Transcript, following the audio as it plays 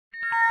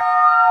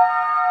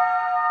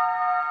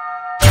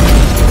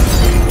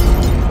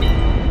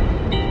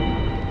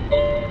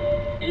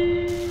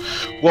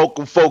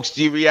Welcome, folks, to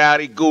the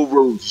Reality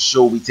Gurus, the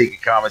show we take a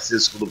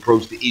commonsensical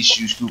approach to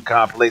issues through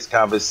complex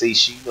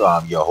conversation.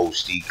 I'm your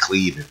host, Steve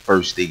Cleve, and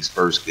first things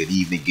first, good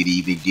evening, good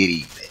evening, good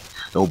evening.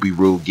 Don't be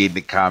rude, get in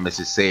the comments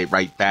and say it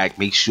right back.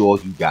 Make sure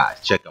you guys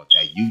check out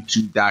that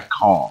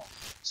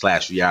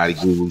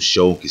youtube.com/Reality Guru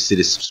show.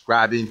 Consider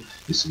subscribing.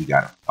 This we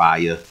got a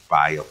fire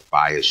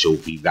show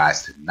for you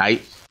guys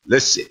tonight.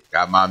 Listen,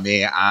 got my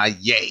man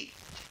Anye,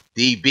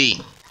 DB,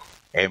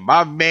 and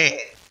my man,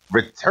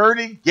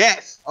 returning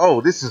guest.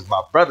 Oh, this is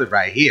my brother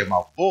right here,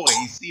 my boy.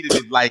 He's seen him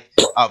in like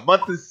a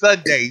month of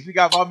Sundays. We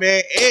got my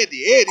man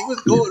Andy. Andy,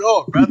 what's going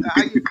on, brother?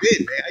 How you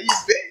been, man? How you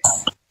been?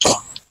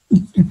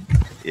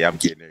 Yeah, I'm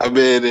getting it. I've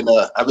been in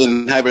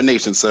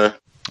hibernation, sir.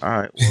 All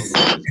right,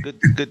 well,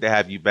 it's good to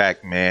have you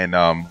back, man.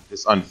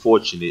 It's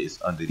unfortunate it's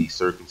under these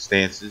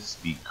circumstances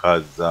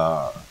because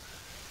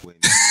when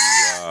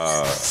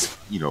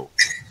you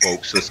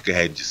folks, let's go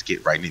ahead and just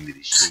get right into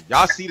this shit.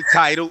 Y'all see the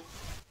title,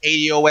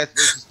 ADOS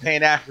versus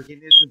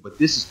Pan-Africanism, but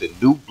this is the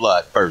new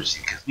blood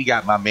version because we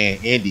got my man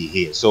Andy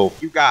here. So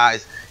if you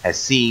guys have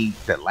seen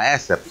the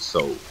last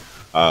episode,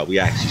 we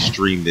actually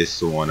streamed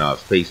this on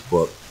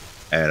Facebook,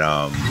 and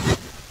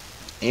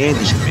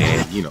Andy,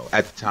 man,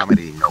 at the time I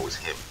didn't know it was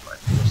him, but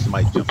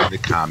somebody jumped in the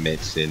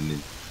comments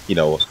and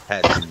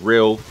had some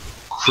real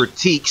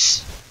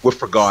critiques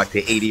with regard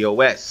to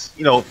ADOS.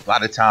 A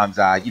lot of times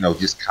I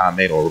just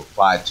comment or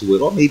reply to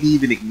it or maybe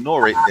even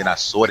ignore it, and then I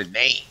saw the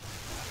name.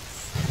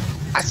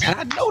 I said,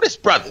 I know this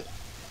brother.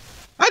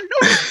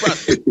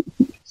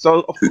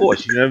 So, of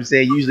course, you know what I'm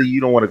saying? Usually you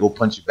don't want to go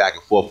punching back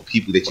and forth with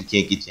people that you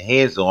can't get your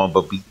hands on.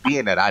 But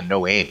being that I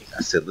know Andy,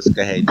 I said, let's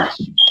go ahead and just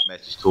shoot a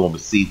message to him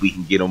and see if we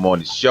can get him on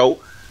the show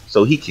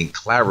so he can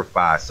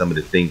clarify some of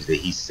the things that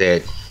he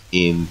said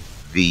in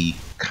the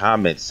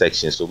comment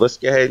section. So let's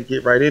go ahead and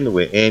get right into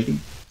it, Andy.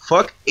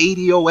 Fuck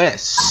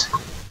ADOS.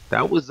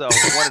 That was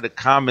one of the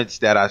comments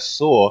that I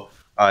saw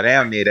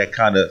down there that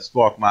kind of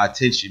sparked my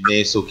attention,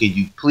 man. So can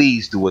you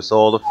please do us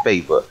all a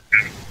favor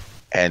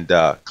and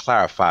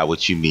clarify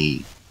what you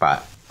mean by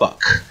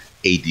fuck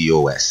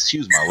ADOS?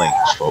 Excuse my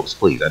language, folks.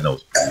 Please, I know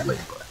it's pretty late,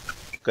 but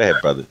go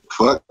ahead, brother.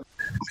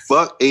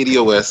 Fuck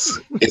ADOS.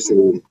 It's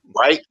a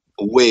right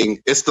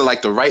wing. It's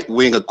the right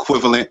wing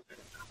equivalent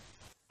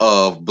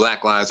of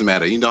Black Lives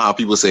Matter. You know how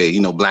people say,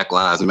 Black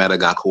Lives Matter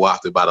got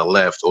co-opted by the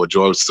left or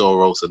George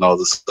Soros and all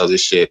this other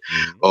shit.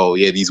 Mm-hmm. Oh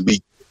yeah, these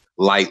weak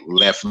light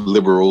left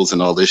liberals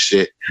and all this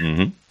shit.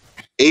 Mm-hmm.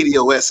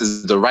 ADOS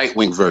is the right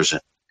wing version,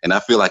 and I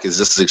feel like it's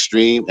just as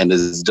extreme and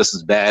it's just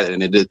as bad,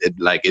 and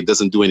it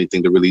doesn't do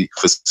anything to really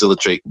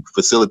facilitate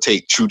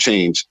true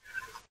change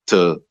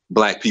to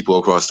Black people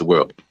across the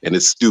world, and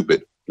it's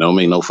stupid. It don't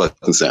make no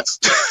fucking sense.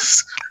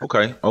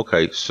 Okay.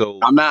 So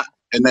I'm not,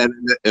 and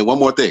one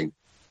more thing.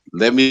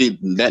 Let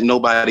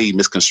nobody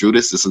misconstrue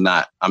this. I'm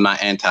not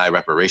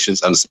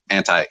anti-reparations. I'm just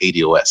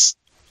anti-ADOS.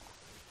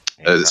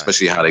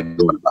 Especially how they're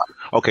doing about it.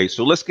 Okay,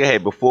 so let's go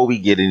ahead. Before we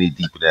get any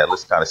deeper than that,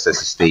 let's kind of set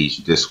the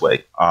stage this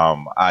way.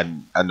 I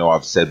know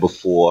I've said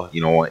before,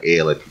 on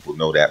air, let people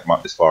know that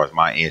as far as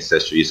my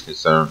ancestry is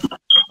concerned,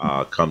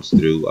 comes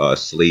through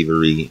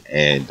slavery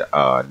and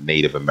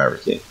Native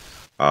American.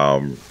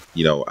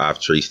 I've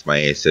traced my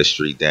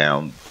ancestry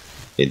down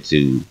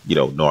into,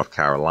 North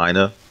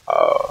Carolina.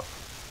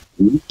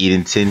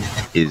 Edenton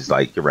is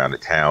like around the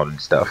town and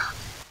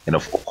stuff. And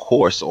of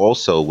course,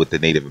 also with the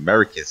Native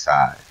American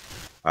side,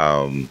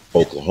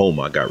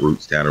 Oklahoma. I got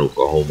roots down in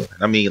Oklahoma.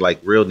 And I mean, like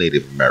real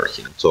Native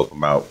American. I'm talking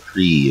about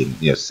Cree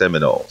and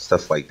Seminole,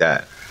 stuff like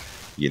that.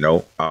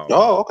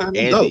 Oh,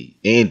 okay.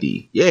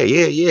 Andy.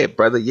 Yeah,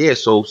 brother. Yeah.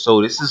 So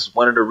this is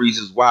one of the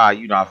reasons why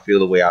I feel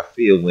the way I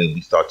feel when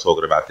we start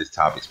talking about this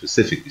topic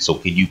specifically. So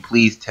can you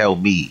please tell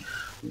me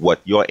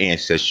what your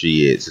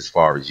ancestry is, as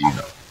far as you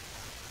know?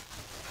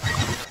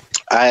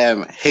 I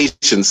am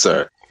Haitian,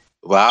 sir.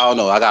 Well, I don't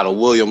know. I got a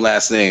William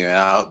last name.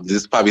 This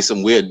is probably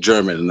some weird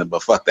German,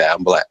 but fuck that.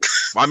 I'm Black.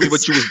 I mean,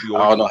 but you was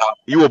I don't know how.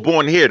 You were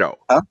born here, though.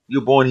 Huh?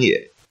 You were born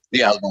here.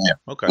 Yeah, I was born here.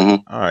 Okay.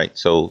 Mm-hmm. All right.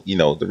 So,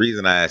 the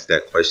reason I asked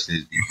that question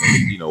is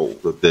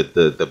because,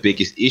 the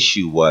biggest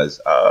issue was,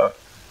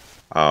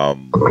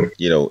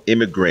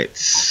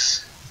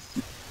 immigrants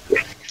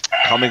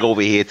coming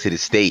over here to the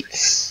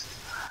States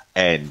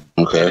and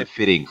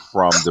benefiting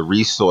from the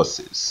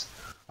resources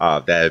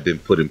that have been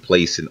put in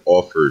place and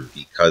offered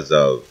because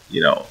of,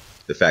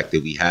 the fact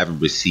that we haven't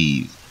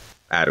received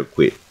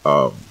adequate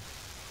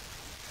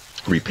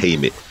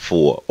repayment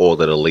for all of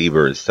the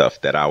labor and stuff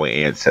that our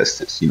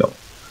ancestors,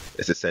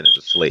 as descendants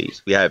of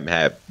slaves, we haven't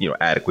had,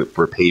 adequate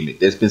repayment.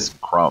 There's been some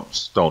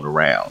crumbs thrown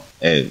around,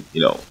 and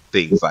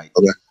things like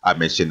I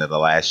mentioned in the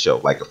last show,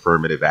 like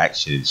affirmative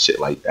action and shit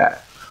like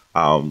that.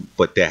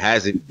 But there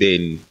hasn't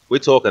been. We're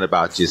talking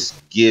about just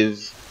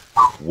give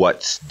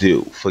what's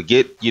due.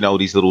 Forget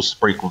these little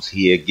sprinkles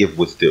here. Give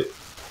what's due.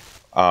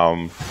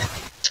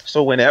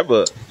 So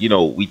whenever,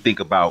 we think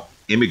about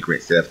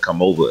immigrants that have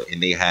come over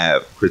and they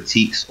have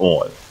critiques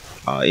on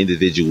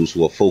individuals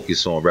who are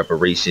focused on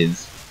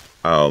reparations.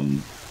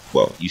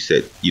 Well, you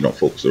said you don't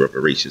focus on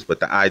reparations, but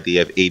the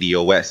idea of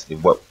ADOS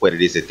and what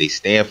it is that they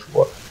stand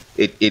for,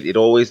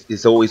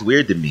 it's always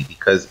weird to me,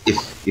 because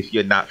if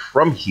you're not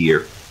from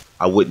here,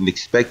 I wouldn't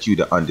expect you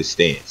to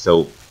understand.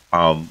 So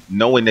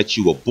knowing that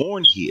you were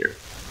born here,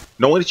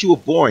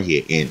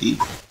 Andy,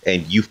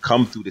 and you've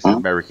come through this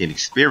American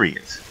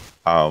experience,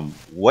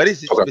 what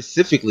is it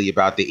specifically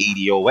about the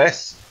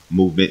ADOS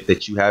movement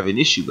that you have an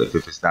issue with,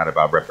 if it's not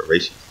about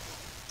reparations?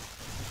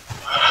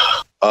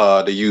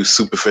 They use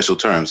superficial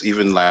terms,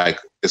 even like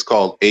it's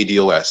called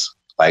ADOS.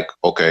 Like,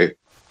 okay,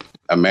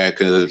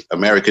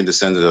 American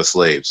descendants of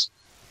slaves.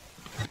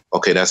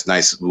 Okay, that's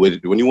nice.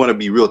 When you want to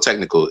be real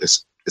technical,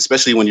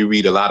 especially when you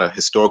read a lot of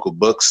historical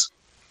books,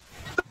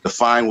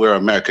 define where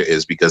America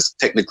is, because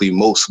technically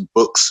most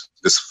books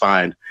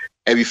define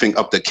everything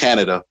up to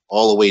Canada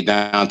all the way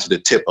down to the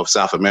tip of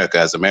South America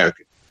as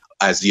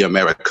the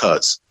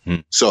Americas.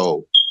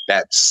 So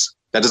that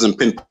doesn't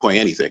pinpoint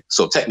anything.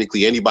 So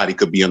technically anybody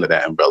could be under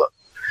that umbrella.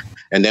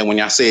 And then when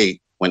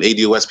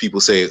ADOS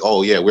people say,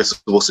 oh yeah, we're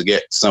supposed to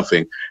get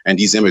something, and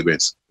these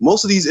immigrants,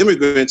 most of these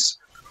immigrants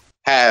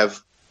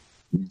have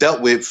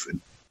dealt with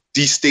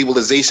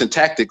destabilization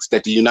tactics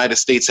that the United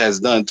States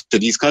has done to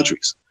these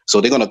countries. So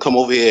they're going to come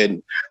over here,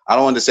 and I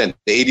don't understand.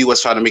 The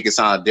ADOS try to make it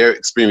sound like their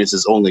experience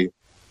is only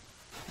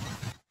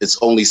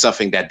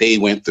something that they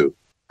went through.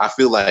 I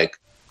feel like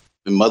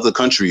in other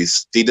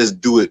countries, they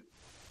just do it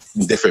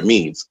in different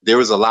means.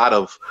 There is a lot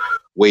of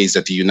ways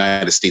that the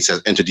United States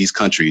has entered these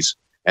countries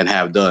and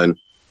have done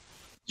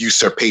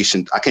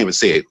usurpation. I can't even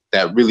say it.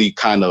 That really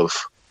kind of,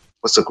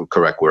 what's the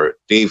correct word?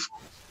 They've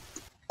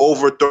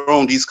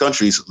overthrown these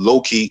countries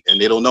low key, and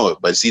they don't know it.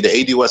 But see, the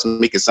ADOS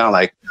make it sound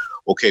like,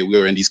 okay, we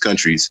were in these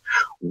countries.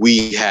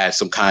 We had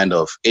some kind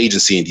of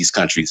agency in these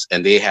countries,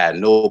 and they had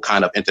no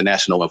kind of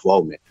international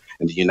involvement.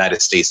 And the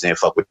United States didn't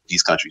fuck with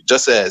these countries,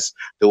 just as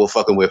they were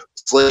fucking with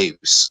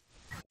slaves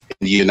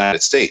in the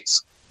United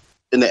States.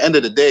 In the end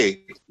of the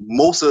day,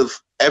 most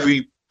of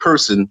every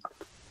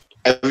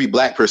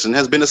black person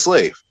has been a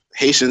slave.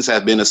 Haitians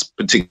have been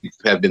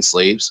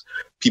slaves.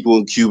 People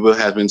in Cuba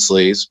have been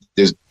slaves.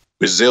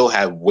 Brazil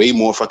have way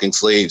more fucking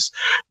slaves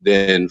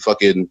than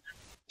fucking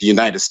the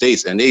United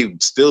States, and they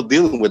still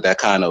dealing with that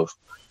kind of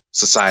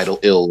societal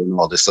ill and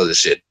all this other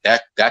shit.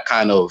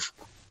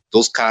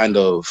 Those kind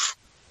of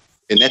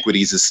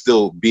inequities is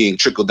still being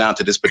trickled down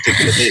to this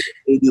particular day.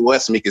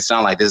 ADOS make it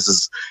sound like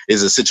this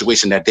is a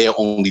situation that they're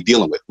only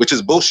dealing with, which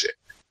is bullshit.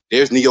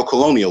 There's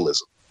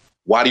neocolonialism.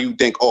 Why do you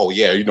think, oh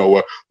yeah, you know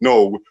what?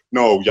 No,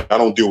 y'all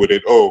don't deal with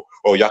it. Oh,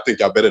 y'all think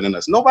y'all better than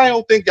us. Nobody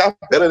don't think y'all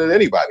better than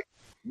anybody.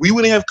 We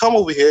wouldn't have come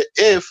over here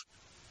if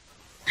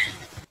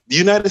the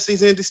United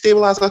States didn't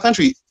destabilize our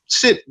country.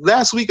 Shit,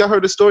 last week I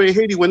heard a story in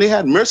Haiti when they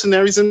had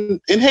mercenaries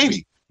in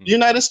Haiti. The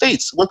United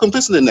States were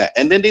complicit in that.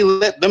 And then they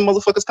let them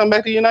motherfuckers come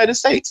back to the United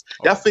States.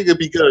 Y'all figure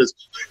because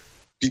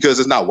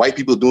it's not white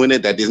people doing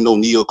it, that there's no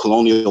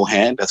neo-colonial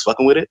hand that's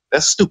fucking with it?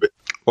 That's stupid.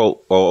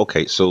 Well,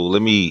 okay. So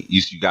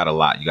you got a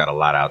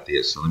lot out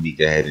there. So let me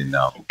go ahead and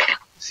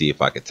see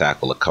if I can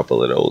tackle a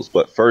couple of those.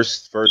 But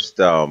first,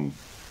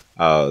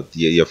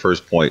 your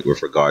first point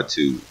with regard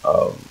to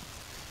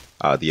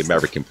the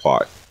American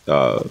part,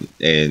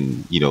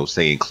 and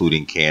say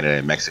including Canada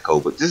and Mexico.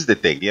 But this is the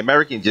thing: the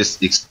American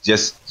just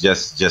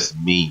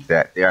means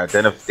that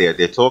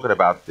they're talking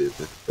about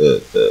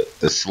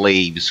the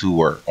slaves who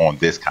were on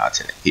this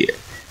continent here.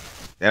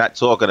 They're not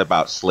talking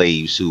about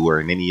slaves who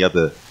were in any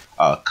other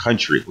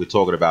country. We're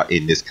talking about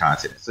in this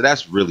continent. So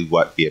that's really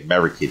what the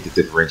American to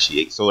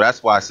differentiate. So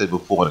that's why I said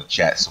before in the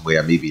chat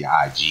somewhere, maybe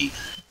IG,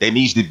 there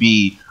needs to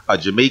be a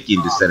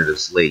Jamaican descendant of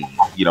slave,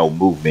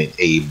 movement,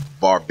 a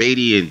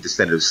Barbadian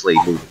descendant of slave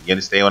movement. You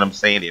understand what I'm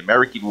saying? The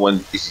American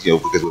one is,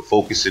 because we're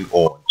focusing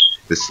on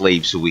the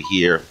slaves who were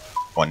here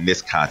on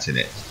this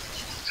continent.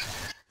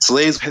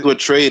 Slaves were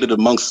traded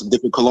amongst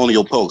different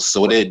colonial posts,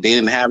 so they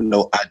did not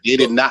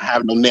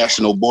have no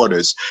national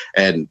borders,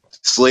 and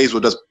slaves were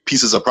just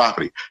pieces of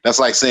property. That's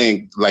like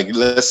saying,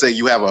 let's say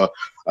you have a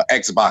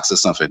Xbox or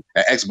something.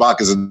 An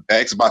Xbox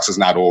is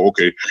not,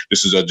 okay,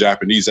 this is a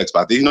Japanese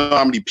Xbox. Do you know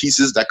how many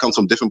pieces that comes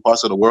from different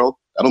parts of the world?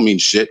 That don't mean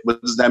shit.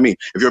 What does that mean?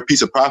 If you're a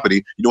piece of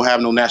property, you don't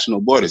have no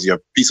national borders. You're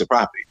a piece of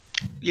property.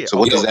 Yeah. So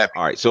what does that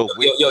mean? All right. So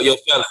yo,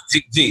 fella,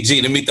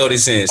 G, let me throw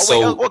this in.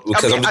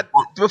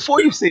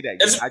 Before you say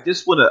that, I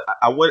just this little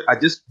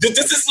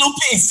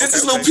piece.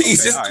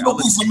 I'm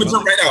gonna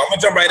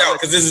jump right out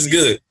because this is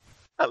good.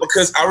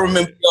 Because I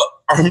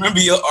remember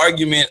your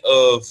argument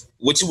of,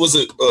 which was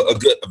a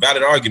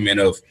valid argument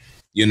of,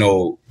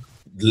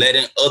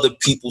 letting other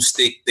people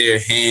stick their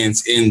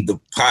hands in the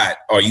pot.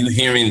 Are you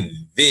hearing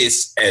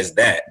this as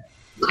that?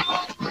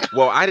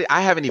 Well,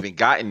 I haven't even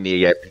gotten there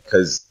yet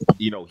because,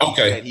 he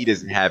said he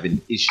doesn't have an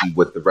issue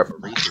with the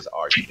reparations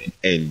argument.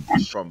 And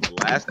from the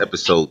last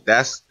episode,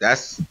 that's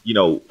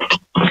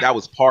that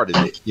was part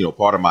of it,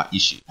 part of my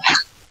issue.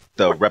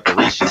 The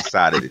reparations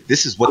side of it.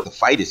 This is what the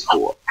fight is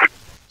for.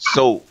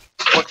 So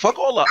fuck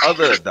all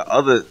the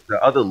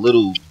other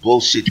little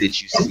bullshit that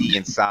you see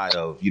inside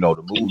of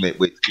the movement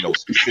with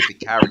specific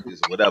characters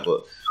or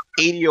whatever.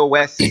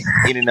 ADOS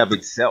in and of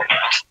itself,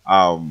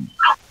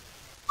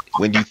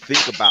 when you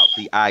think about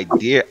the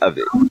idea of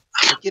it,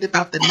 forget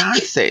about the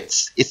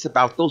nonsense. It's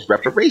about those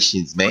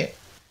reparations, man.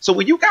 So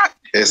when you got,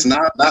 that's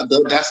not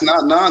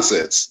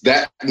nonsense.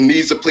 That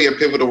needs to play a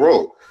pivotal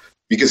role,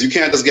 because you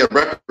can't just get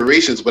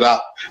reparations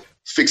without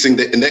fixing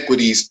the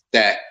inequities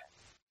that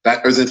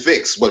isn't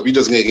fixed. But we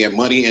just gonna get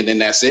money and then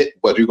that's it.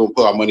 But we're gonna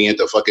put our money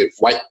into fucking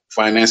white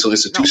financial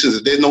institutions.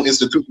 If there's no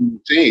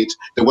institutional change,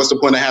 then what's the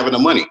point of having the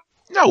money?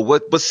 No,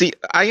 but see,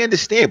 I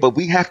understand, but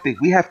we have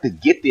to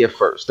get there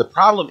first. The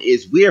problem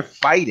is we're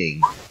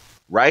fighting,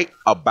 right,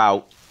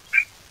 about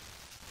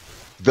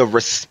the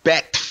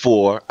respect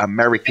for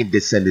American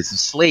descendants of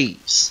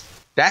slaves.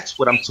 That's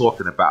what I'm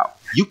talking about.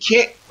 You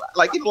can't,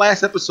 like in the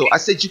last episode, I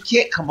said you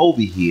can't come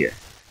over here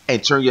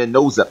and turn your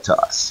nose up to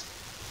us.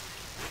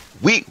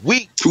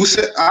 Who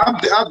said?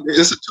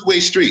 It's a two-way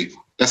street.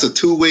 That's a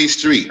two-way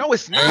street. No,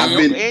 it's not.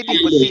 Andy,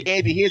 but see,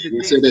 Andy, here's the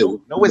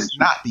thing. No, it's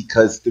not,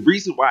 because the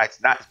reason why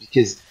it's not is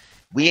because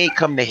we ain't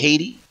come to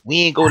Haiti.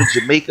 We ain't go to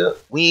Jamaica.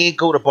 We ain't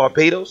go to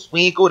Barbados.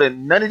 We ain't go to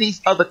none of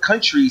these other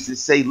countries and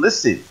say,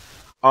 listen,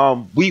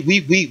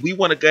 we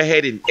want to go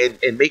ahead and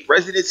make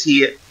residence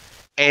here,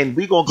 and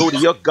we're going to go to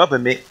your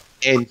government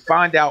and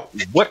find out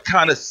what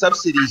kind of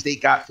subsidies they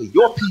got for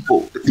your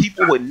people, the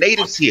people who are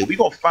natives here. We're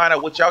going to find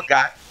out what y'all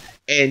got.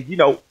 And, you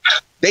know,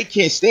 they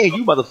can't stand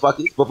you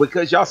motherfuckers, but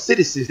because y'all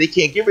citizens, they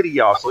can't get rid of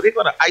y'all. So they're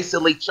going to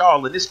isolate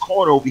y'all in this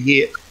corner over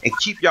here and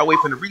keep y'all away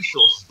from the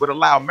resources, but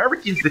allow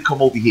Americans to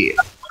come over here,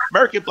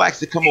 American blacks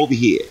to come over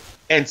here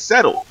and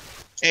settle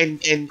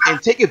and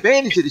take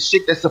advantage of the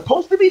shit that's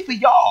supposed to be for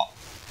y'all.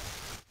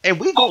 And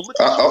we gonna look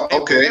at y'all.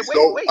 Okay,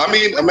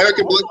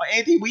 American blacks.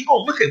 Andy, we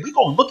gonna look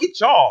at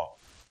y'all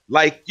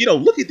like, you know,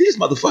 look at these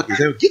motherfuckers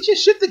and get your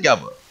shit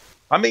together.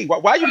 I mean,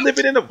 why you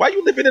living in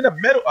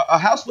a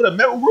house with a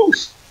metal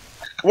roof?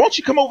 Why don't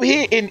you come over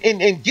here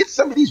and get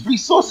some of these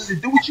resources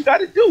and do what you got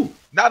to do?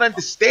 Not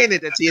understanding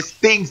that there's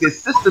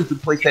systems in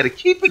place that are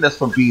keeping us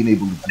from being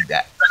able to do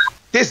that.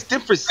 There's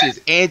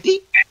differences, Andy.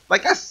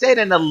 Like I said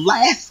in the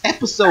last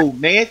episode,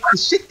 man, the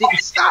shit didn't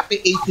stop in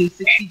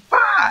 1865.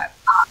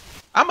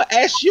 I'm gonna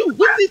ask you,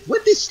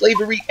 when did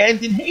slavery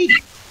end in Haiti?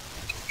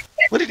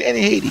 When did it end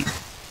in Haiti?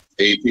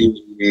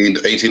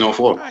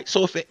 1804. Right,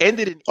 so if it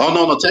ended in... Oh,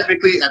 no,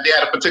 technically, they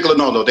had a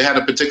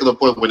particular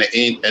point when it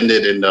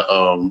ended in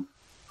the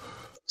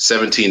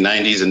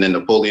 1790s, and then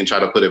Napoleon tried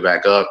to put it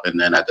back up, and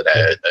then after that,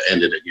 it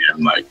ended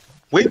again, like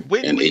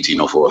in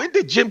 1804. When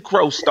did Jim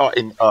Crow start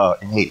in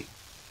Haiti?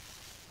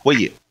 What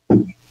year?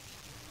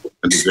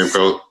 Jim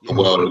Crow?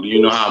 Well,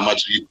 you know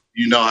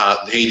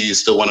how Haiti is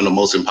still one of the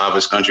most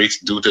impoverished countries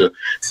due to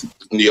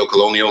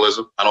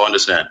neocolonialism? I don't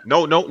understand.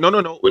 No.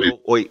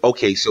 Wait,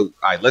 okay, so all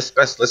right, let's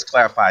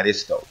clarify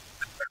this though.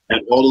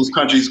 And all those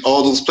countries,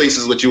 all those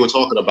places what you were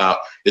talking about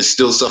is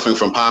still suffering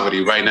from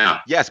poverty right now.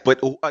 Yes,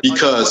 but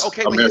because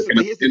American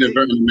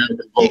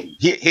vote.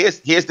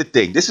 Here's the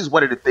thing. This is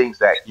one of the things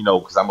that, you know,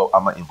 because I'm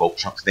gonna invoke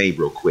Trump's name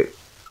real quick.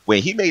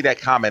 When he made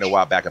that comment a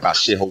while back about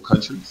shithole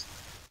countries,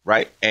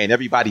 right? And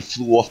everybody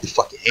flew off the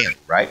fucking handle,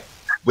 right?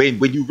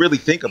 When you really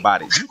think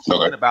about it, you're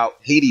talking about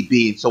Haiti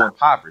being so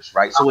impoverished,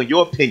 right? So in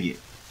your opinion,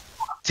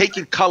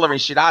 taking color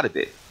and shit out of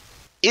it,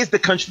 is the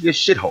country a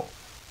shithole?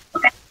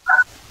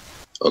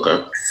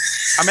 Okay.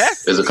 I'm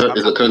asking. Is a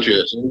country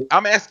a shithole?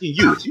 I'm asking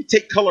you. If you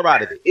take color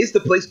out of it, is the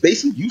place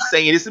basically you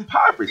saying it's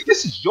impoverished?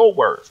 This is your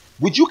words.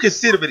 Would you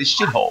consider it a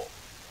shithole?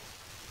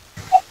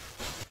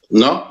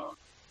 No.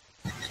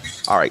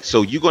 All right,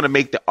 so you're going to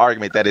make the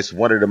argument that it's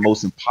one of the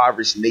most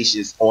impoverished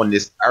nations on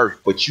this earth,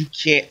 but you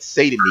can't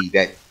say to me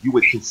that you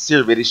would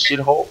consider it a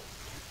shithole.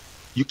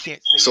 You can't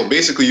say. So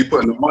basically, you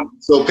putting you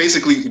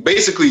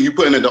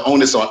putting the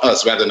onus on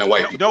us rather than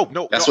white people.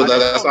 No. That's what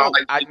that's all.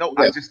 I know.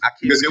 I can't.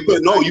 Because you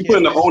putting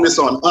the onus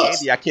on us.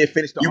 Andy, I can't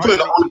finish the. You putting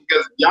the onus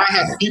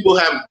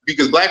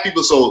because black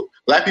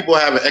people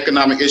have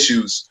economic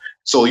issues.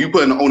 So you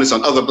putting the onus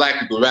on other black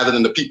people rather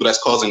than the people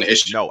that's causing the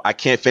issue. No, I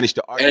can't finish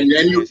the argument.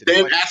 And then you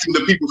asking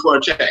the people for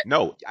a check.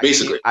 No,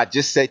 basically. I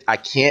just said I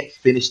can't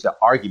finish the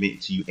argument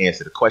until you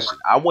answer the question.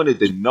 I wanted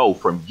to know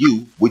from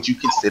you, would you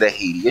consider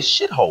Haiti a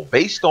shithole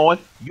based on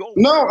your...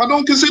 No, I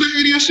don't consider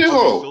Haiti a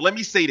shithole. Okay, so let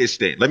me say this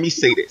then.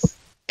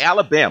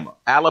 Alabama,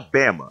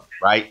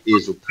 right,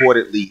 is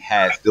reportedly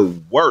has the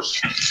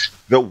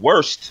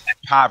worst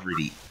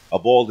poverty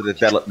of all the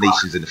developed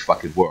nations in the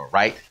fucking world,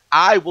 right?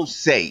 I will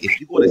say,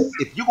 if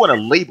you're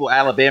gonna label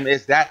Alabama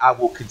as that, I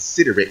will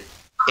consider it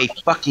a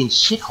fucking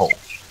shithole.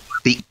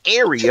 The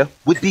area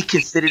would be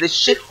considered a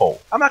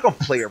shithole. I'm not gonna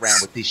play around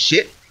with this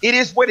shit. It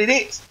is what it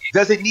is.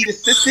 Does it need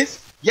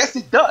assistance? Yes,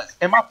 it does.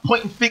 Am I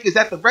pointing fingers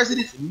at the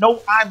residents?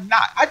 No, I'm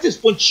not. I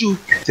just want you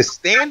to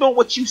stand on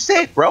what you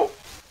said, bro.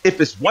 If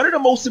it's one of the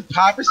most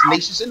impoverished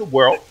nations in the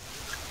world,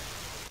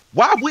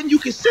 why wouldn't you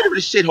consider it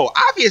a shithole?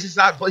 Obviously, it's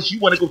not a place you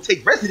want to go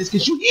take residence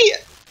because you're here.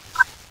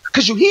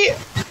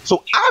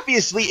 So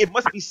obviously, it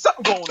must be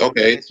something going on.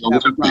 Okay. That you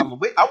have a problem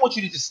with. I want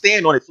you to just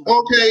stand on it.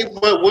 Okay,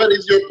 but what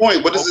is your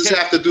point? What does this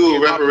have to do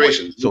with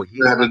reparations? So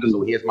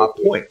here's my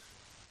point.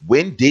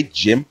 When did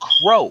Jim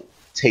Crow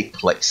take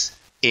place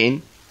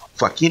in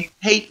fucking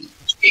Haiti?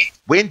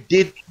 When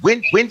did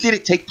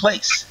it take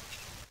place?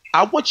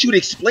 I want you to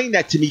explain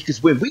that to me,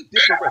 because when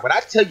I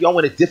tell you I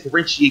want to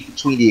differentiate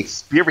between the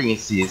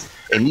experiences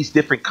in these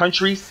different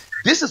countries,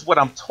 this is what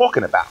I'm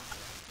talking about.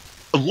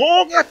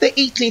 Long after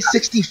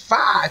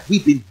 1865,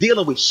 we've been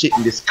dealing with shit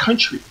in this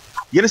country.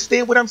 You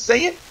understand what I'm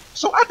saying?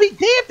 So I'd be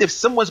damned if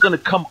someone's going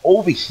to come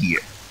over here,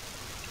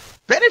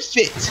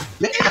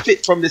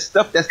 benefit from the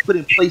stuff that's put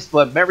in place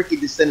for American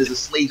descendants of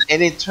slaves,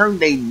 and then turn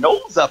their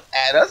nose up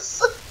at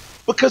us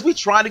because we're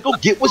trying to go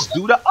get what's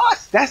due to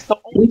us. That's the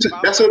only.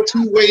 That's a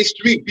two-way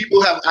street.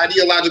 People have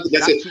ideological.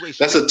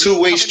 That's a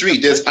two-way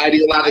street. There's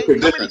ideological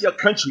difference. I'm in your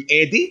country,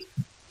 Andy.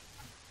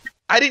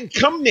 I didn't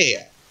come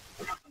there.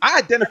 I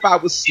identify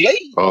with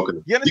slaves. Okay.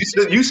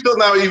 You still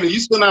not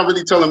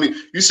really telling me.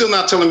 You still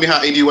not telling me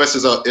how ADOS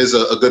is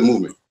a good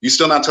movement. You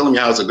still not telling me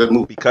how it's a good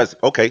movement. Because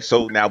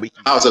so now we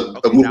can. How it's a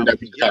movement that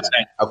we can.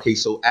 Okay,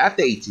 so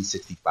after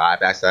 1865,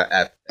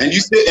 and you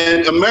still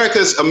and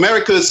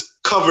America's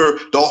cover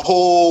the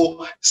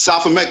whole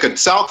South America.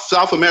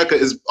 South America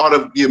is part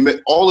of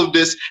all of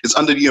this is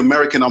under the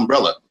American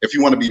umbrella. If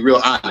you want to be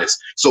real honest,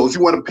 so if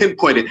you want to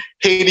pinpoint it,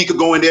 Haiti could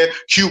go in there.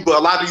 Cuba, a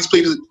lot of these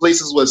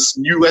places was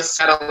U.S.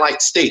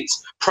 satellite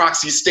states,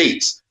 proxy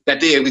states that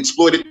they have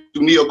exploited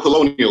through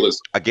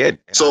neo-colonialism. Again,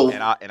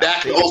 that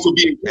could also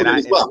be included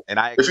as well.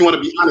 If you want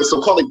to be honest,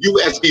 so call it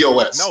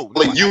USDOS. No,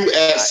 call it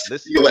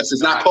USDOS.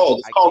 It's not called.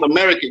 It's called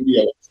American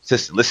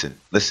DOS. Listen.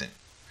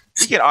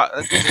 We can.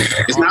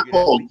 It's not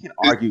called.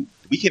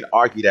 We can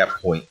argue that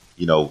point,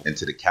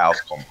 until the cows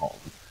come home.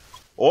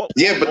 But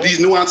these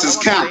nuances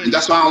count, and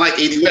that's why I don't like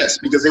ADOS,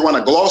 because they want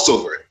to gloss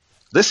over it.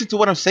 Listen to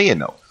what I'm saying,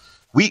 though.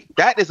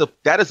 That is a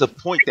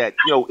point that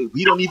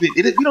we don't need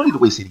to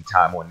waste any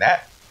time on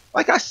that.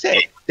 Like I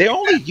said, they're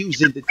only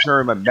using the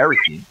term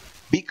American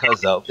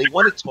because they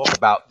want to talk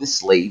about the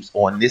slaves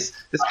on this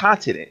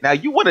continent. Now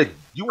you want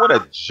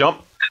to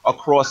jump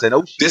across an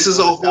ocean. This is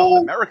a whole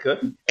America,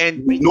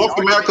 and North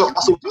America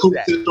also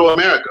includes Central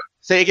America.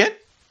 Say again.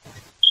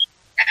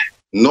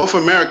 North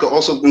America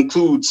also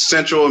includes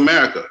Central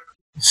America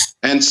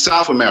and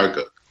South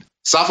America.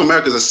 South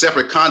America is a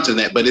separate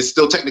continent, but it's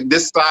still technically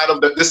this side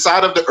of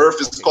the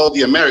earth is called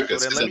the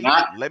Americas.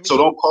 So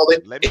don't call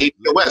it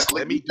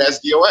ADOS. That's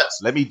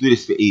DOS. Let me do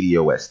this for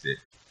ADOS then.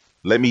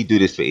 Let me do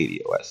this for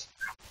ADOS.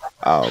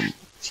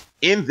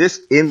 In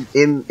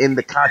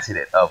the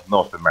continent of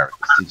North America,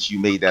 since you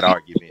made that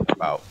argument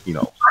about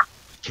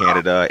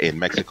Canada and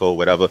Mexico,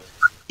 whatever,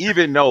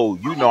 even though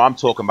I'm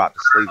talking about the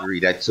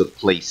slavery that took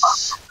place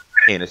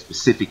in a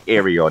specific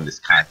area on this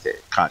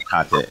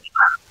continent.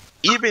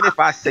 Even if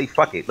I say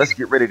fuck it, let's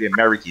get rid of the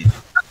American.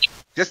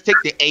 Just take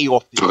the A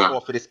off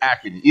of this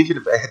acronym.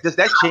 Does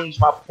that change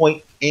my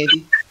point,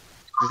 Andy?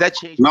 Does that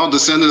change? No,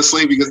 descendant of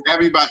slave, because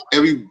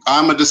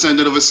I'm a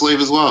descendant of a slave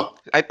as well.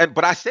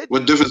 But I said,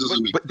 what difference does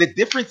it make? But the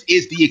difference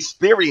is the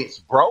experience,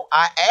 bro.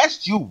 I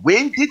asked you,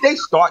 when did they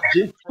start?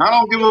 I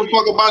don't give a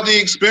fuck about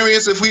the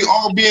experience. If we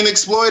all being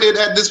exploited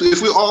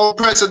if we all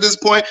oppressed at this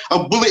point,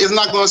 a bullet is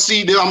not going to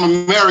see that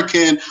I'm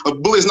American. A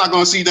bullet is not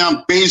going to see that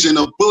I'm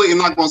Bayesian. A bullet is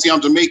not going to see I'm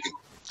Jamaican.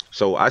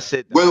 So I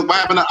said, what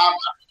happened to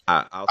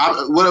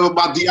what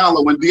about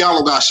Diallo when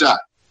Diallo got shot?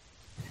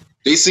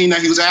 They seen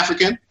that he was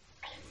African?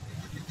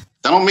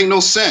 That don't make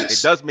no sense.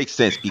 It does make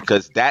sense,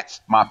 because that's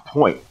my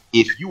point.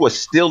 If you are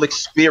still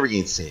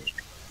experiencing,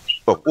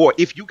 or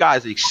if you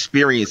guys are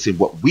experiencing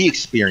what we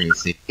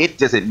experiencing, it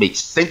doesn't make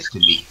sense to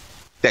me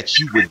that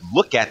you would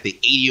look at the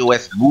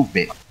ADOS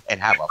movement and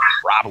have a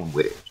problem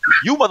with it.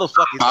 You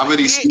motherfuckers.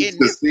 Poverty speaks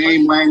the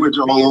same language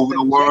all over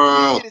the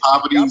world.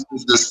 Poverty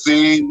is the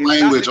same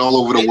language all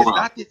over the world.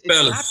 It's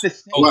not the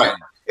same.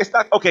 It's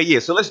not okay. Yeah.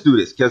 So let's do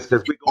this because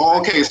we're going.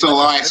 Okay. So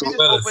all right. So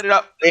open it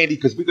up, Andy,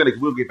 because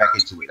we'll get back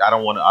into it. I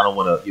don't want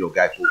to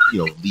guys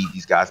leave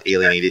these guys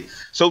alienated.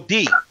 So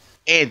D,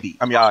 Andy,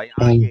 I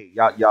mean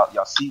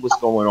y'all see what's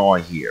going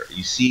on here.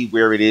 You see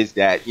where it is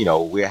that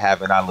we're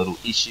having our little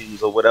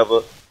issues or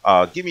whatever.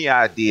 Give me an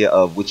idea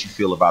of what you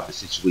feel about the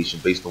situation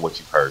based on what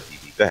you've heard,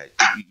 DB. Go ahead.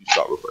 You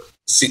start real first.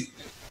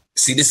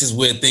 See, this is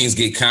where things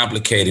get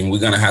complicated, and we're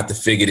gonna have to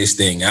figure this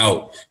thing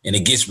out. And it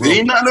gets real.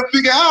 Ain't nothing to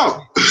figure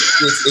out.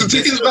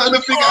 It's nothing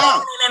to figure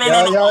out.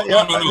 No.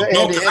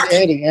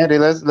 Andy,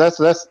 let's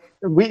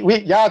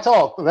y'all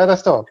talk. Let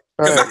us talk.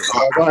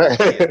 Go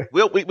ahead.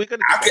 We're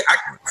gonna.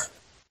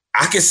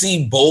 I can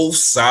see both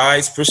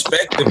sides'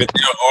 perspective, and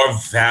there are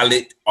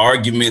valid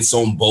arguments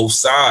on both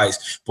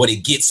sides, but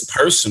it gets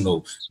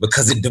personal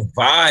because it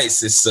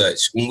divides as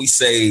such. When we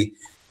say,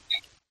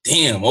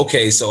 damn,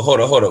 okay, so hold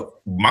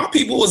up. My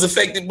people was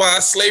affected by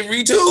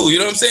slavery too, you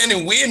know what I'm saying?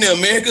 And we in the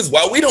Americas,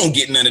 why we don't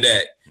get none of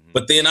that?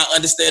 But then I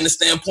understand the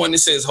standpoint that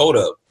says, hold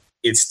up,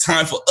 it's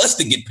time for us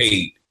to get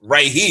paid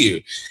right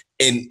here.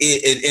 And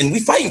we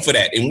fighting for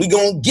that, and we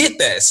gonna get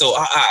that. So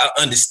I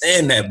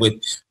understand that, but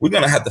we're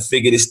gonna have to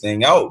figure this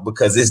thing out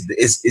because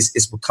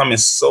it's becoming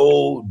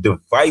so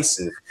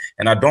divisive,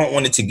 and I don't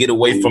want it to get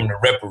away from the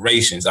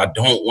reparations. I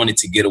don't want it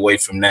to get away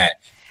from that.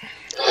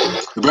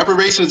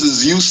 Reparations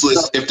is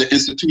useless if the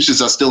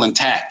institutions are still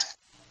intact.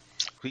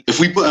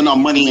 If we put in our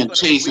money in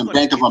Chase and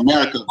Bank of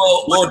America.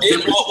 Well,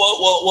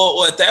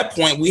 at that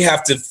point, we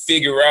have to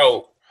figure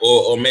out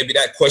or maybe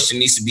that question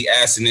needs to be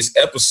asked in this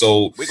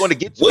episode. We're going to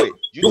get to it.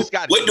 You just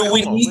got. What do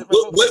we need?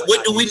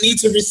 What do we need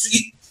to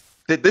receive?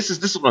 This is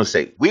what I'm going to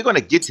say. We're going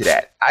to get to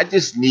that. I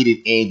just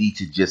needed Andy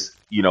to just,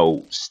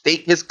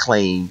 state his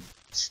claim,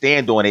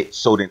 stand on it,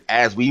 so that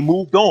as we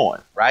moved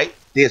on, right,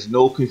 there's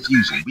no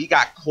confusion. We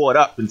got caught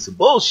up in some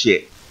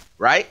bullshit,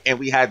 right, and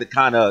we had to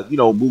kind of,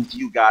 move to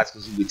you guys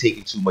because we were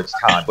taking too much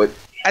time. But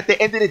at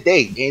the end of the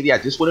day, Andy, I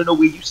just want to know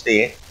where you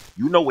stand.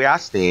 You know where I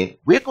stand.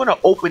 We're going to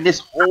open this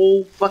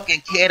whole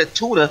fucking can of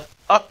tuna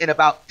up in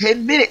about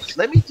 10 minutes.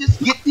 Let me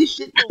just get this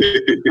shit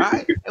moving, all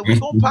right? And we're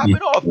going to pop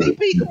it off.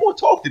 DP, come on,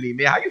 talk to me,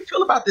 man. How you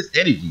feel about this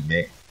energy,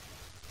 man?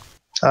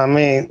 I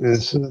mean,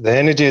 the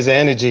energy is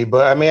energy,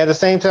 but I mean, at the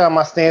same time,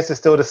 my stance is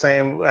still the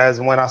same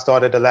as when I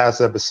started the last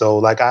episode.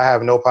 Like, I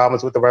have no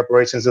problems with the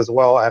reparations as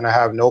well, and I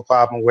have no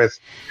problem with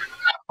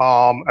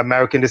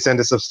American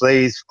descendants of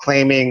slaves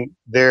claiming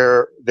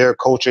their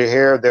culture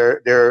here,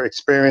 their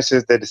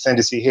experiences, their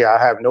descendancy here.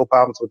 I have no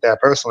problems with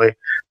that personally,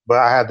 but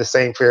I have the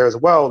same fear as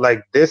well.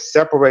 Like, this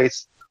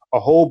separates a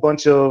whole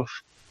bunch of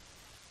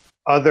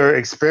other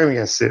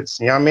experiences.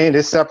 You know what I mean?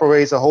 This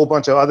separates a whole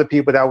bunch of other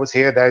people that was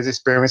here that has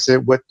experienced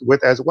it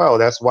with as well.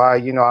 That's why,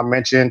 I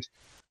mentioned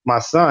my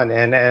son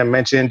and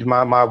mentioned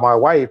my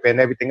wife and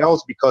everything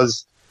else,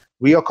 because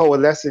we are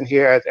coalescing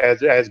here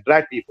as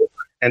Black people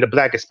and the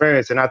Black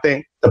experience. And I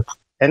think,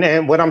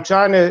 and what I'm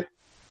trying to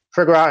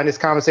figure out in this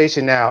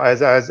conversation now,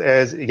 as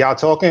y'all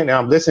talking and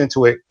I'm listening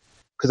to it,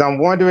 because I'm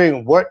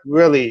wondering what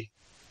really,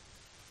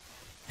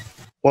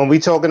 when we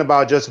talking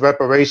about just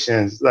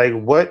reparations, like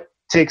what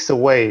takes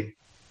away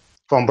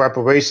from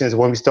reparations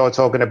when we start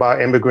talking about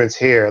immigrants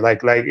here? Like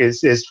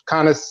it's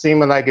kind of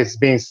seeming like it's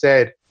being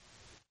said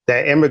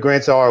that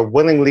immigrants are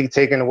willingly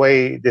taking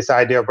away this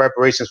idea of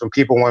reparations from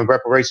people when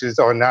reparations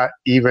are not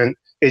even,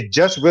 it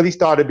just really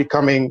started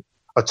becoming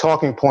a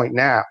talking point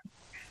now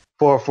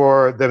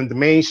for the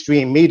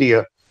mainstream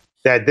media,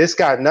 that this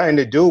got nothing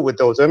to do with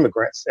those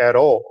immigrants at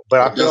all.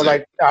 But I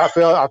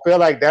feel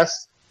like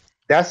that's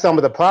some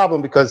of the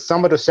problem, because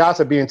some of the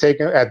shots are being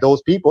taken at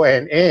those people,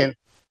 and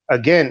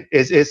again,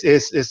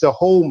 it's a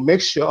whole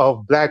mixture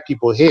of Black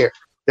people here.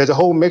 There's a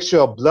whole mixture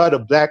of blood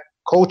of Black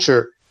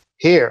culture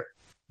here,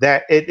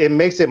 that it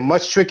makes it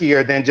much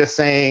trickier than just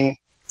saying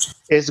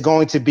it's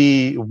going to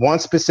be one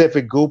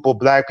specific group of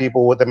Black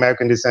people with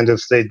American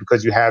descendants of slaves,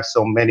 because you have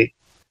so many.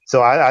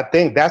 So I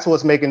think that's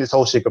what's making this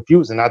whole shit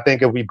confusing. I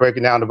think if we break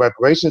it down to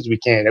reparations, we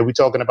can. If we're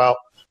talking about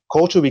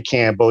culture, we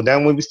can. But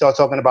then when we start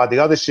talking about the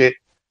other shit,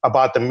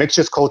 about the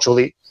mixtures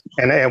culturally,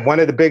 and one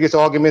of the biggest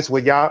arguments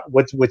with y'all,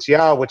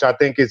 which I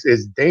think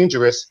is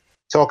dangerous,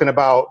 talking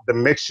about the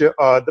mixture,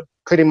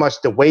 pretty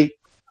much the weight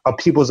of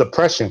people's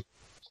oppression,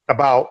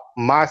 about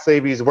my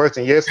slavery is worse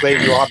than your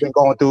slavery, or I've been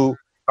going through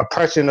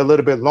oppression a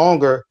little bit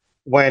longer,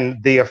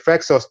 when the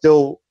effects are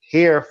still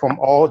here from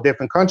all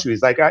different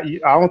countries. Like I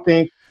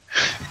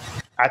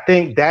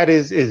think that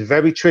is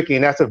very tricky,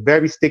 and that's a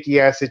very sticky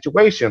ass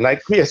situation.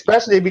 Like,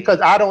 especially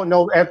because I don't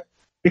know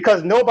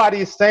because nobody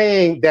is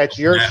saying that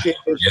your shit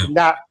is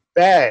not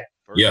bad.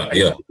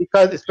 Yeah.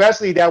 Because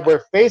especially that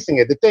we're facing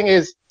it. The thing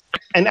is,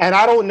 and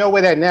I don't know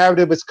where that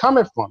narrative is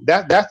coming from.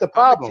 That's the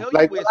problem.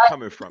 Like, where it's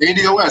coming from.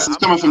 ADOS. It's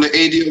coming from the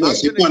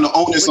ADOS. They're putting the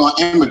onus on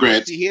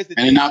immigrants, and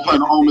they're not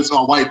putting the onus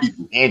on white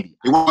people. Andy,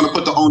 they want to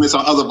put the onus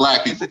on other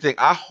Black people. Here's the thing.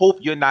 I hope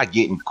you're not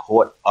getting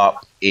caught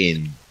up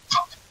in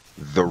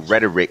the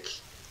rhetoric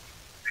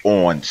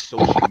on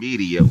social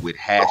media with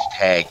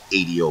hashtag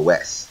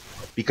ADOS.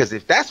 Because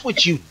if that's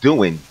what you're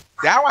doing,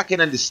 now I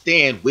can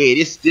understand where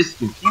this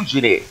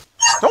confusion is.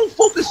 Don't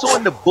focus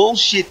on the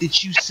bullshit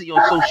that you see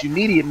on social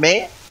media,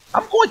 man.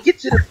 I'm going to get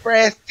to the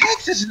brass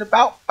taxes in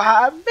about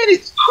 5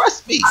 minutes.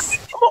 Trust me. I'm going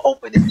to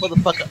open this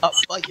motherfucker up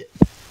for you.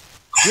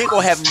 You ain't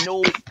going to have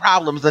no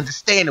problems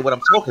understanding what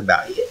I'm talking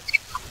about here.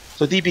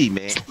 So, DB,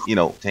 man,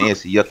 to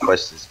answer your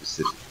question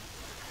specifically,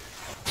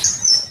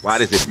 why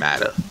does it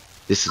matter?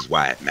 This is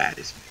why it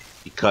matters, man.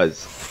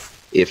 Because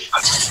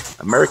if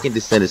American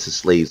descendants of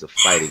slaves are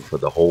fighting for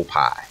the whole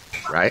pie,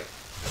 right?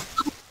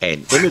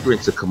 And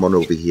immigrants are coming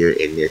over here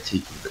and they're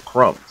taking the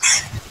crumbs.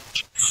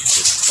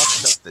 It's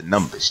fucked up the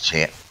numbers,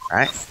 champ,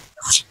 right?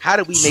 How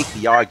do we make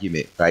the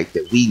argument, right,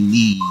 that we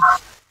need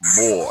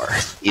more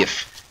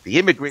if the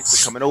immigrants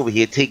are coming over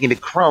here taking the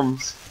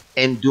crumbs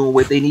and doing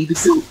what they need to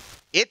do?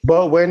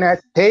 But we're not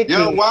taking.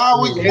 Yeah, why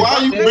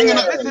are you bringing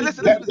up? Listen, this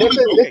is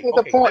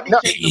the point.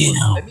 Let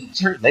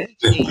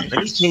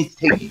me change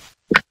taking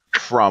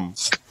from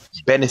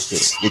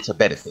benefiting into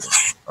benefiting.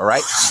 All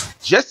right,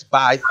 just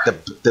by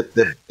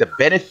the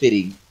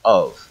benefiting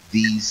of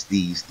these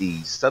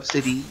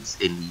subsidies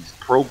and these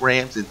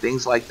programs and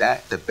things like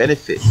that, the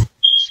benefit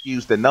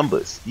skews the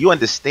numbers. You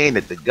understand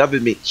that the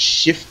government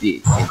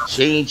shifted and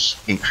changed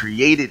and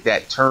created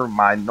that term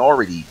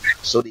minority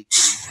so they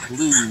could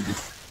include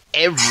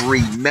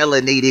every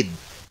melanated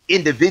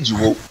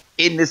individual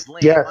in this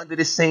land under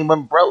the same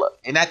umbrella,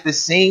 and at the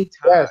same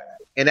time,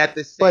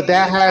 but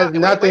that has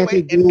nothing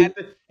to do. At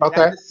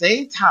the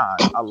same time,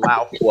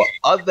 allow for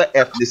other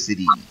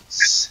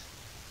ethnicities,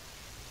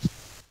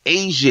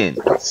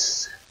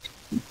 Asians.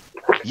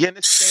 You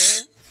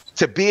understand?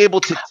 to be able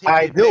to take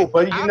I do,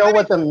 but you know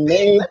what the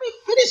main... Let me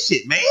finish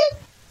it, man.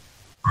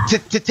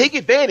 To take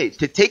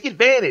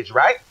advantage,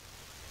 right?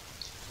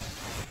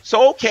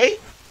 So, okay.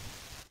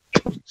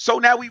 So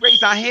now we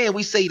raise our hand.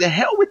 We say, the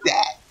hell with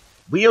that.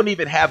 We don't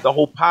even have the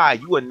whole pie.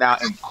 You are now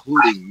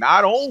including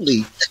not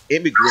only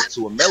immigrants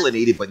who are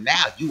melanated, but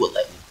now you are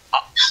letting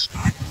up.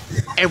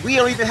 And we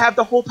don't even have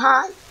the whole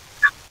pie.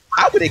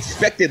 I would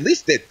expect at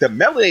least that the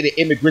melanated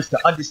immigrants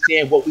to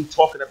understand what we're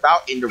talking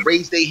about and to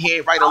raise their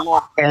hand right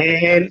along.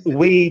 And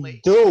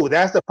we do.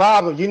 That's the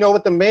problem. You know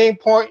what the main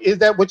point is,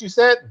 that what you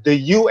said? The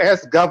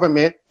U.S.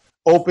 government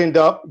opened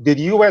up. The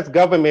U.S.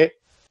 government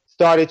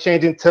started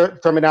changing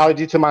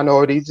terminology to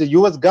minorities. The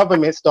U.S.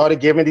 government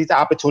started giving these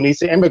opportunities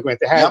to immigrants.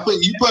 It has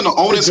you putting the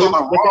onus on the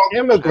wrong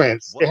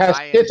immigrants. It has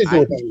shit to do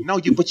with them. No,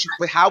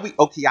 but how we?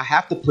 Okay, I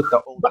have to put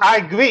the. But I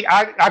agree.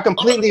 I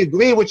completely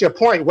agree with your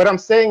point. What I'm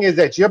saying is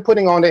that you're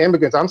putting on the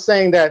immigrants. I'm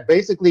saying that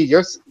basically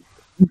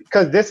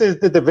because this is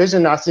the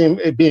division I see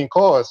it being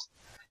caused,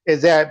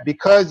 is that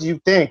because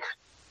you think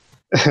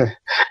that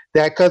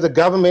because the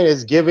government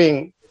is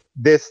giving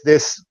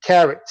this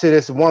carrot to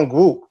this one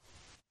group,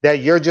 that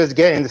you're just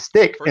getting the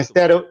stick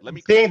instead of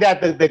seeing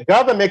that the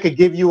government could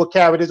give you a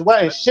carrot as well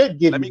and should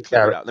give you a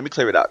carrot. Let me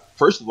clear it out.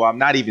 First of all, I'm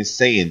not even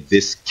saying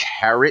this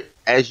carrot,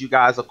 as you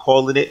guys are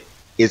calling it,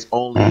 is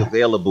only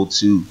available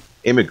to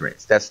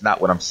immigrants. That's not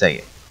what I'm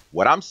saying.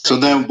 What I'm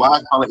saying. So then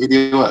why call it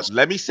ADOS?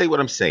 Let me say what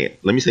I'm saying.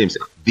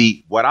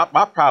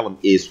 My problem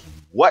is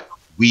what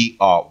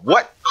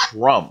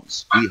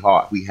crumbs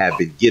we have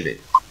been given,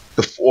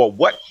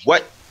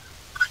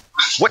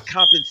 what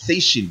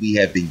compensation we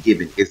have been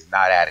given is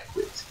not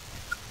adequate.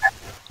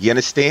 You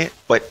understand?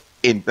 But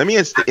let me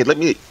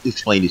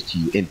explain this to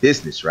you. In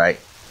business, right?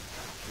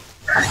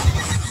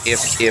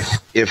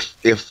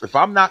 If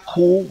I'm not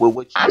cool with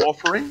what you're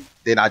offering,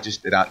 then I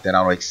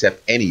don't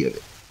accept any of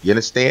it. You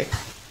understand?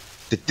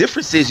 The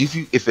difference is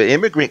if an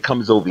immigrant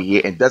comes over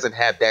here and doesn't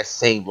have that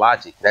same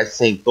logic, that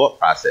same thought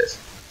process,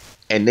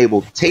 and they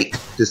will take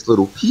this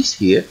little piece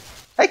here,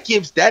 that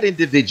gives that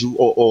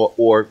individual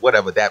or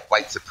whatever, that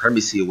white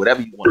supremacy or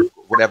whatever you want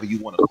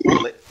to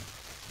call it,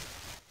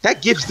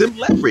 that gives them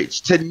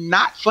leverage to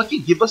not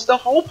fucking give us the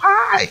whole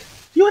pie.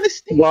 You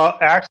understand? Well,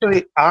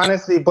 actually,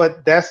 honestly,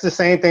 but that's the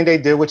same thing they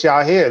did with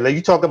y'all here. Like,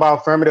 you talk about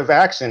affirmative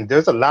action.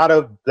 There's a lot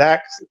of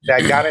blacks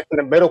that got into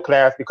the middle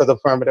class because of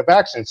affirmative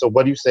action. So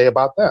what do you say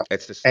about them?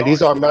 It's the start. And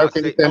these are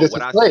American descendants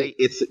of slaves.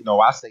 It's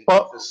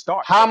the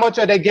start. How much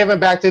are they giving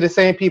back to the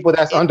same people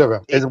that's under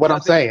them? Is what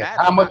I'm saying.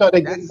 How much are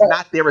they giving back? That's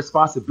not their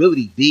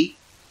responsibility, D.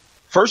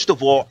 First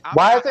of all,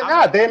 why is it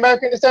not? They're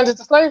American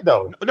descendants of slaves,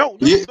 though. No,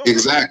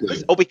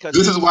 exactly. Because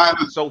this is why.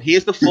 So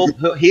here's the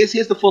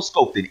full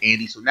scope, then,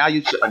 Andy. So now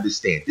you should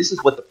understand. This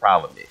is what the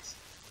problem is.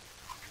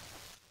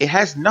 It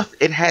has nothing.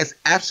 It has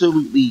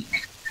absolutely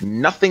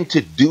nothing to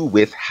do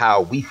with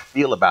how we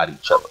feel about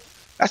each other.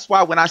 That's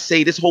why when I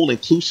say this whole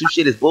inclusive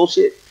shit is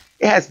bullshit,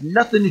 it has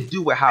nothing to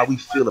do with how we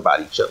feel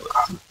about each other.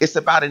 It's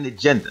about an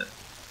agenda.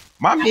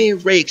 My man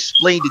Ray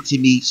explained it to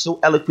me so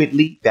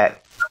eloquently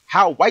that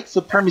how white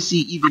supremacy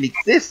even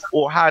exists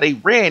or how they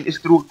ran is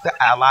through the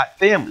allied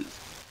families.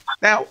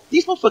 Now,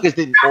 these motherfuckers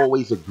didn't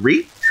always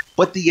agree,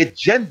 but the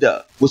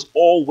agenda was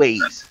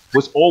always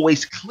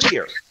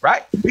clear,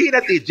 right? Being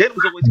that the agenda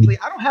was always clear,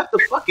 I don't have to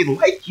fucking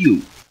like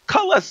you.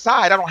 Color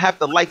aside, I don't have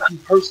to like you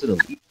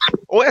personally.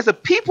 Or as a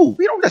people,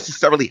 we don't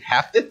necessarily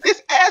have to.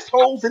 There's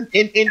assholes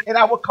in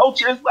our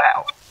culture as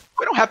well.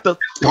 We don't have to.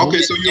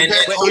 Okay, so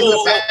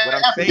what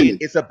I'm saying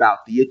is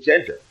about the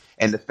agenda.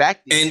 And the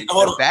fact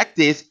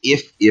is,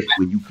 if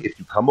you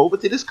come over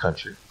to this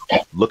country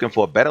looking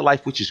for a better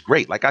life, which is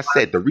great, like I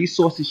said, the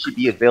resources should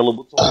be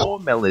available to all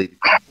melanated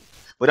people.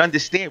 But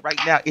understand, right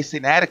now it's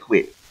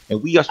inadequate,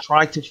 and we are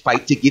trying to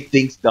fight to get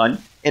things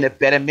done in a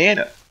better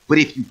manner. But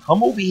if you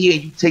come over here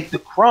and you take the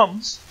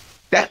crumbs,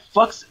 that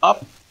fucks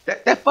up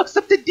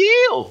the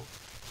deal.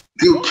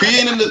 Dude,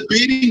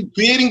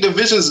 creating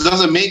divisions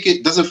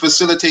doesn't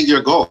facilitate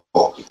your goal.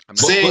 I'm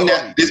saying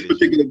that this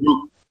particular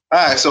group.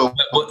 All right, so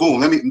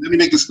boom. Let me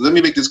make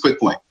this quick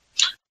point.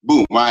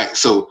 Boom. All right.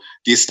 So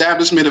the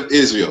establishment of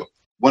Israel,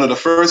 one of the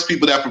first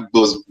people that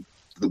was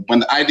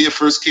when the idea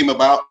first came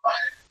about.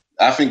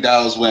 I think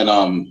that was when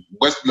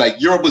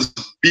Europe was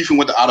beefing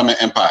with the Ottoman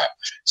Empire.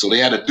 So they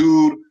had a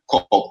dude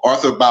called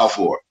Arthur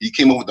Balfour. He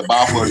came up with the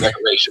Balfour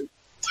Declaration.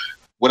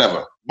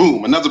 Whatever.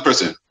 Boom. Another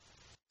person,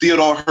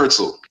 Theodor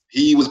Herzl.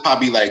 He was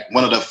probably like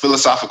one of the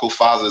philosophical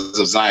fathers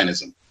of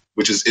Zionism,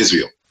 which is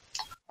Israel.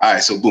 All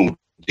right. So boom.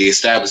 They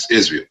established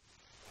Israel.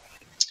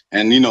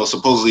 And,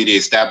 supposedly they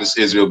established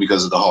Israel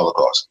because of the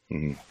Holocaust.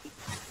 Mm-hmm.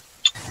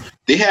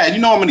 They had,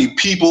 how many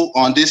people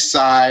on this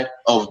side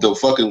of the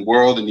fucking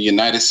world in the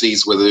United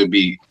States, whether it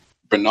be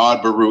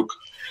Bernard Baruch,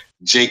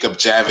 Jacob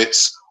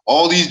Javits,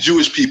 all these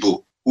Jewish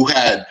people who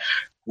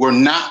were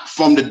not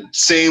from the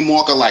same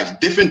walk of life.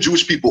 Different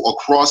Jewish people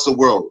across the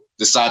world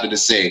decided to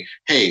say,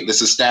 hey,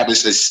 let's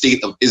establish a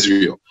state of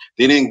Israel.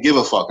 They didn't give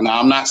a fuck. Now,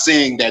 I'm not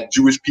saying that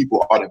Jewish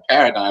people are the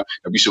paradigm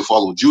that we should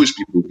follow Jewish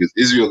people, because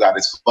Israel got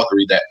this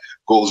fuckery that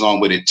goes on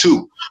with it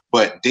too.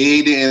 But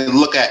they didn't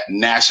look at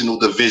national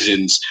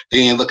divisions. They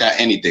didn't look at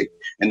anything.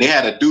 And they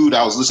had a dude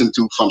I was listening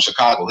to from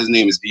Chicago. His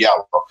name is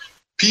Diallo.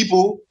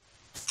 People,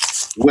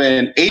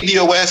 when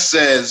ADOS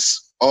says,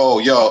 oh,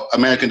 yo,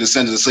 American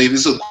descendants of slavery,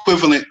 it's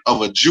equivalent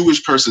of a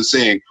Jewish person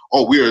saying,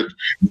 oh, we're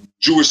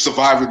Jewish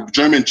survivors,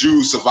 German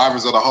Jews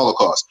survivors of the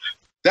Holocaust.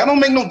 That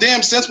don't make no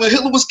damn sense. When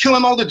Hitler was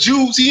killing all the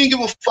Jews, he didn't give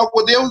a fuck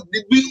what they were.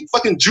 Did we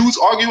fucking Jews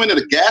arguing in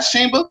a gas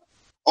chamber?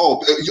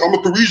 Oh, I'm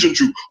a Parisian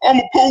Jew. I'm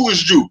a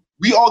Polish Jew.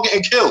 We all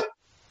getting killed.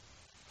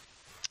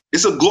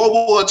 It's a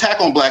global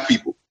attack on black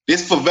people.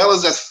 There's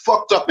favelas that's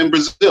fucked up in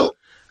Brazil.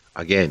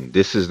 Again,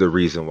 this is the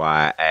reason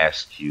why I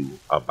asked you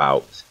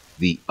about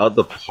the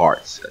other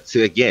parts. So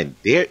again,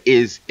 there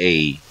is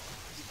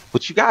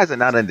but you guys are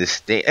not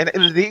understanding.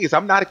 And the thing is, I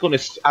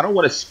don't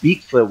want to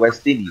speak for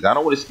West Indies. I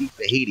don't want to speak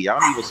for Haiti. I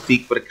don't even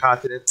speak for the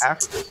continent of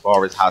Africa as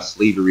far as how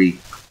slavery,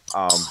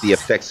 the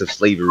effects of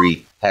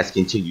slavery has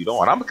continued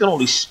on. I'm going to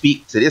only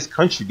speak to this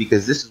country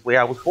because this is where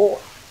I was born,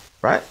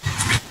 right?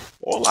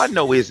 All I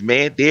know is,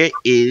 man, there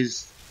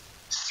is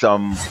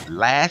some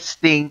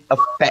lasting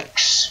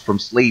effects from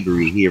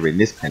slavery here in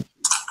this country.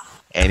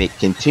 And it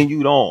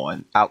continued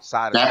on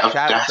outside of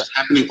that's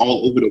happening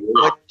all over the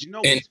world.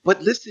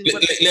 But listen,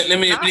 let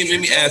me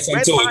add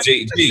something to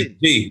it,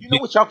 G. You know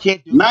what y'all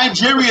can't do?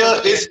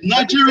 Nigeria is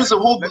a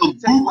whole group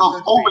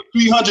of over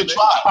 300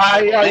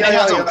 tribes.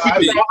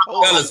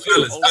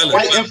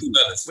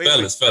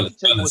 Fellas.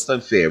 Tell you what's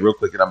unfair, real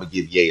quick, and I'm gonna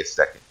give Ye a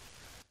second.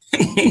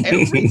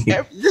 Every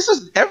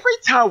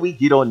time we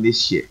get on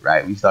this shit,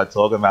 right? We start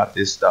talking about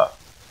this stuff.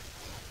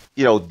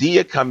 You know,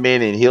 Dia come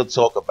in and he'll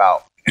talk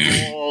about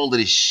all of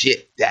the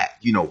shit that,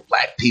 you know,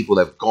 black people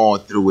have gone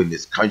through in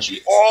this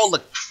country, all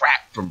the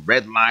crap from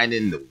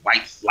redlining, the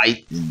white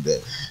flight, and the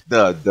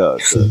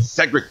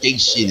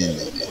segregation, and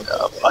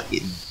the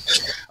fucking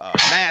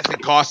mass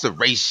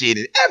incarceration,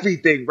 and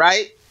everything,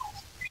 right?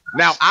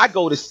 Now, I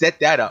go to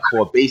set that up for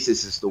a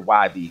basis as to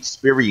why the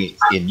experience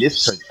in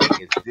this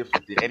country is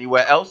different than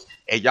anywhere else,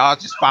 and y'all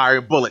just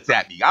firing bullets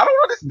at me. I don't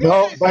understand.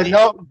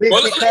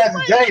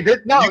 Because Jay,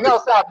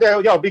 stop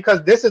there, yo,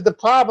 because this is the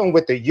problem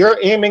with it. You're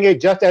aiming it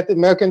just at the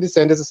American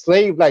descendants of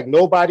slaves, like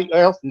nobody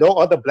else, no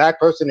other black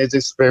person is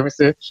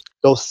experiencing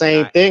those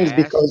same things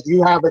because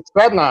you have a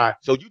trend line.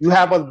 So you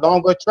have a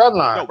longer trend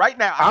line. No, right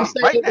now,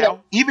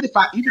 even if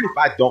I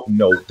don't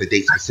know the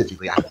date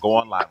specifically, I can go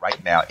online right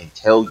now and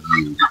tell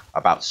you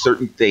about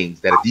certain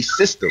things that are these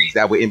systems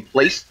that were in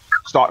place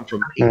starting from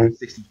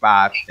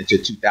 1865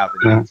 until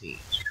 2018.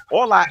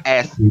 All I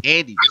asked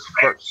Andy was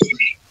first.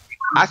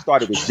 I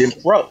started with Jim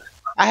Crow.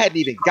 I hadn't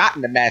even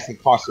gotten to mass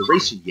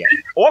incarceration yet.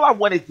 All I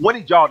wanted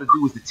y'all to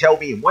do was to tell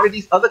me in one of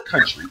these other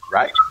countries,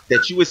 right,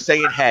 that you were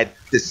saying had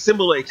the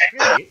similar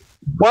experience.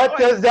 What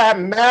does that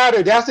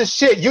matter? That's the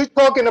shit. You're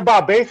talking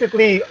about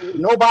basically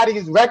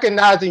nobody's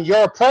recognizing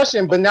your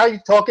oppression, but now you're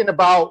talking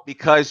about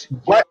because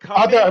what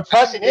other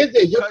oppression is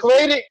it? You're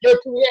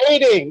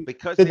creating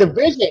because the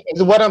division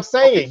is what I'm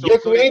saying. Okay, you're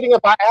creating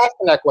it by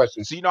asking that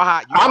question. So you know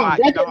how I'm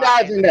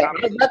recognizing that. I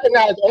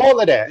recognize all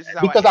of that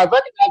because I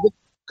recognize it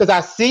because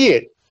I see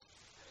it.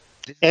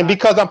 And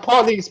because I'm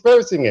partly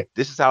experiencing it.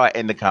 This is how I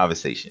end the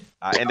conversation.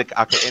 I can end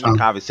the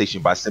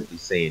conversation by simply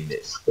saying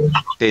this.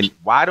 Then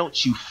why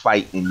don't you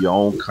fight in your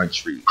own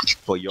country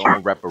for your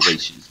own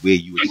reparations, where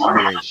you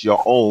experience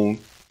your own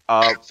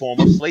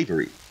form of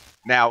slavery?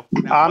 Now,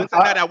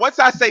 once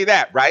I say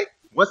that, right?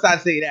 Once I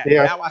say that,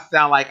 now I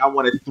sound like I'm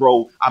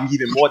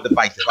even more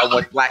divisive. I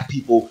want black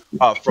people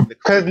from the...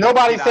 Because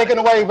nobody's taking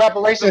away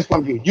reparations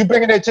from you. You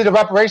bringing it to the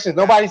reparations.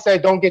 Nobody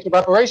said don't get your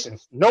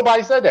reparations.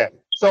 Nobody said that.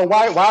 So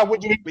why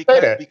would you say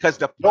that? Because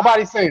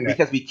nobody's saying that.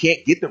 Because we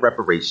can't get the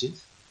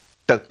reparations,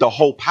 the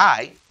whole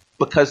pie,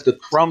 because the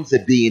crumbs are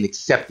being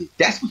accepted.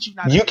 That's what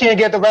you can't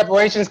get the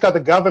reparations because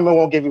the government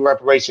won't give you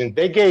reparations.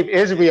 They gave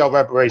Israel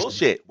reparations.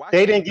 Bullshit.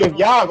 They didn't give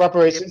y'all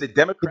reparations.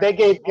 They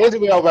gave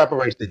Israel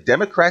reparations. The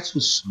Democrats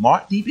were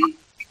smart, DB.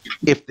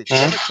 If the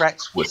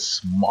Democrats were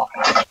smart,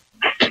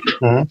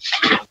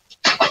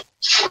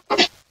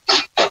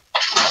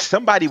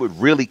 somebody would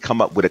really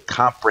come up with a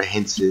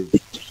comprehensive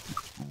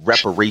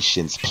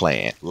reparations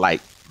plan like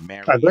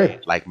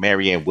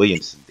Marianne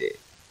Williamson did.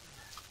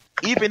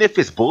 Even if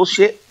it's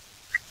bullshit,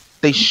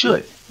 they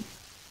should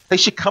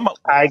come up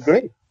with I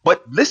agree.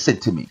 But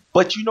listen to me.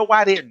 But you know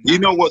why they're not, you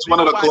know what's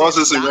one of the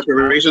clauses in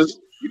reparations?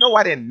 You know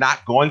why they're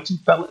not going to,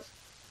 fellas?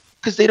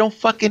 Because they don't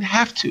fucking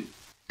have to.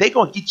 They're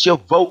gonna get your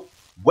vote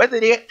whether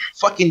they're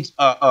fucking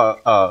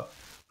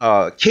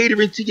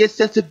catering to your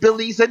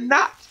sensibilities or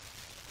not.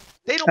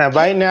 They don't. And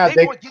right now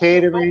they're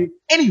catering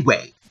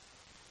anyway.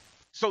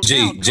 So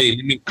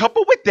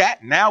coupled with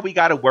that, now we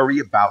got to worry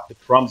about the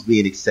crumbs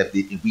being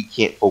accepted, and we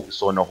can't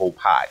focus on the whole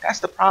pie.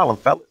 That's the problem,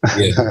 fellas.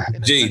 Yeah,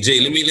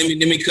 Jay, let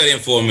me cut in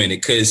for a minute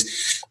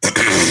because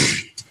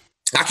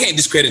I can't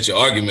discredit your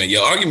argument.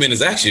 Your argument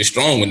is actually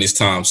strong in this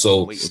time.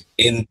 So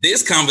in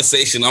this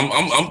conversation,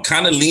 I'm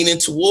kind of leaning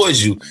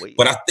towards you,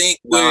 but I think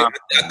when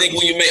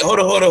you make hold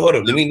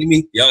on. Let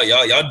me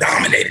y'all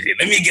dominated it.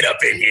 Let me get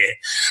up in here.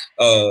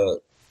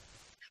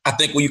 I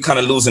think when you kind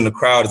of lose in the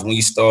crowd is when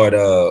you start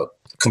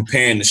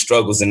comparing the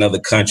struggles in other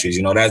countries.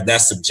 You know,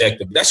 that's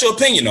subjective. That's your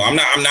opinion, though. I'm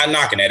not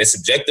knocking that. It's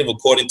subjective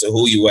according to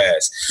who you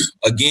ask.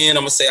 Again,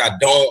 I'm gonna say I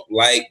don't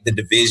like the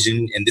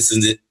division, and this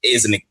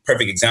is a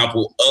perfect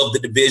example of the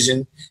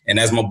division. And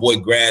as my boy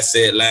Grass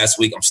said last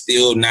week, I'm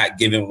still not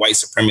giving white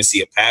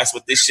supremacy a pass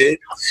with this shit.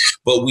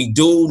 But we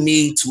do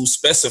need to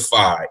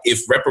specify,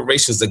 if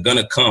reparations are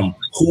gonna come,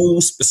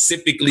 who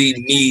specifically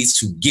needs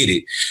to get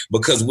it,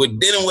 because we're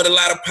dealing with a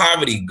lot of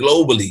poverty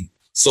globally.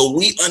 So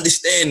we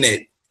understand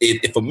that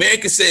if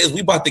America says we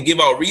about to give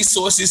out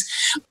resources,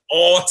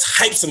 all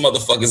types of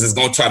motherfuckers is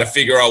gonna try to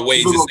figure out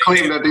ways to say, how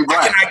can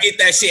I get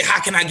that shit? How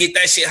can I get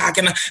that shit? How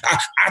can I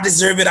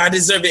deserve it? I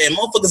deserve it. And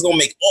motherfuckers gonna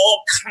make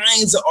all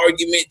kinds of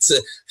argument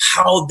to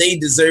how they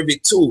deserve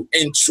it too.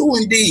 And true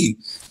indeed,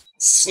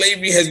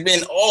 slavery has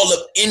been all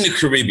up in the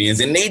Caribbeans,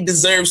 and they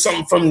deserve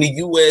something from the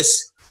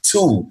U.S.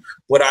 too.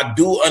 But I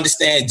do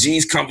understand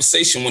G's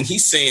conversation when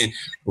he's saying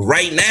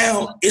right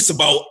now it's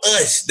about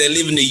us that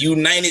live in the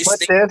United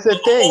States. But that's the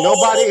thing.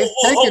 Nobody is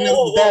taking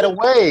that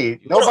away.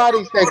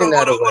 Nobody's taking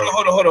that away.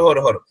 Hold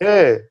on.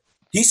 Yeah.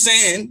 He's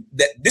saying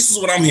that this is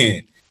what I'm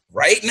hearing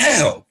right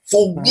now.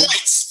 For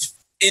once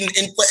in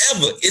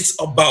forever, it's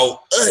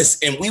about us,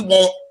 and we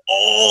want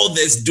all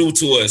that's due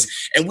to us,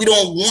 and we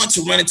don't want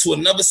to run into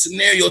another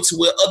scenario to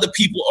where other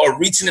people are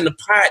reaching in the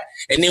pot,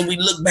 and then we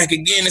look back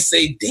again and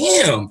say,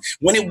 "Damn!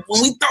 When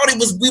we thought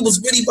we was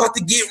really about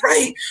to get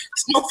right,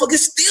 this motherfucker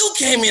still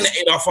came in and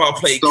ate off our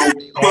plate." So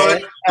I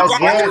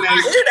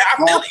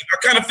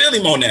kind of feel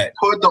him on that.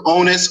 Put the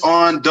onus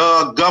on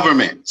the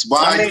government.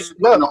 Why?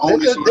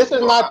 Look, this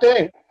is my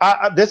thing.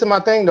 This is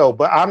my thing, though.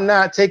 But I'm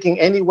not taking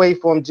any away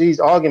from G's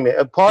argument.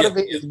 A part of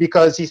it is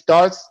because he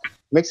starts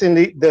mixing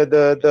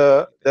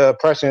the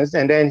oppressions,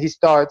 and then he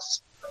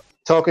starts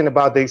talking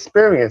about the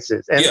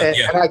experiences. And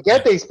I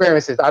get the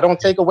experiences. I don't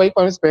take away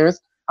from the experience.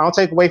 I don't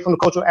take away from the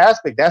cultural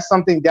aspect. That's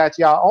something that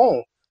y'all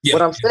own.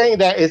 What I'm saying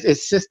that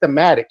is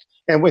systematic.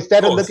 And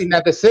instead of looking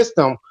at the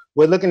system,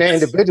 we're looking at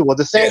individuals.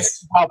 The same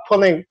about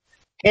pulling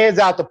hands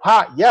out the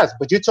pot, yes,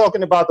 but you're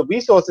talking about the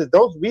resources.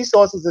 Those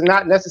resources are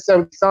not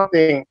necessarily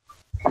something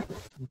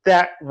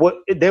that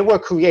they were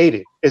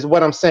created, is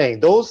what I'm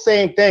saying. Those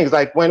same things,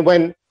 like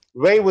when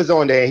Ray was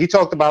on there, he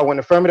talked about when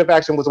affirmative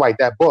action was white.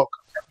 That book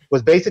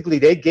was basically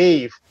they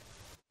gave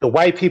the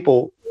white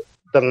people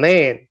the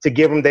land to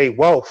give them their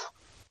wealth.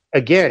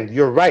 Again,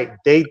 you're right.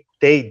 They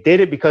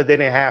did it because they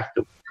didn't have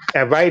to.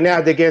 And right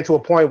now they're getting to a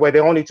point where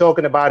they're only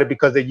talking about it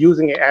because they're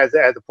using it as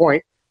a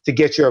point to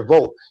get your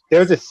vote.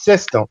 There's a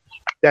system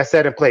that's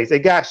set in place. It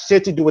got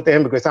shit to do with the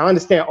immigrants. I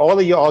understand all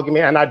of your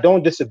argument, and I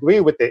don't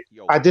disagree with it.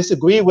 I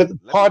disagree with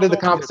part of the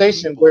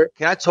conversation where...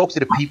 Can I talk to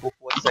the people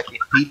for a second?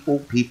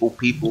 People,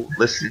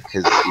 listen,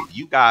 because if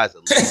you guys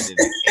are listening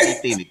to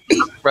anything that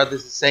these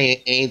brothers are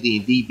saying, Andy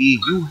and DB,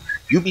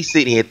 you be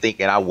sitting here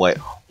thinking I want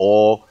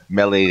all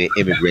melanated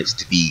immigrants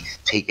to be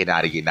taken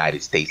out of the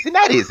United States. And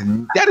that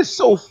is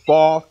so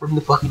far from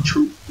the fucking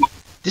truth.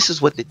 This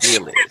is what the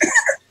deal is.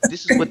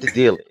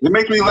 It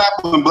makes me laugh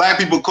when black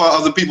people call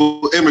other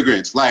people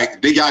immigrants. Like,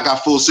 y'all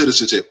got full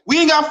citizenship. We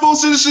ain't got full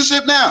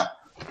citizenship now.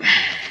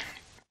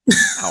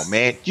 Oh,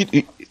 man.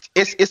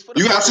 It's for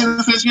the got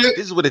citizenship?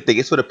 This is what the thing.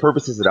 It's for the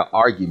purposes of the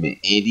argument,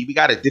 Andy. We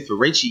got to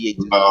differentiate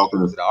the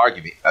purposes of the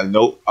argument.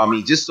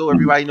 Just so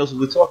everybody knows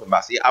what we're talking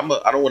about. See, I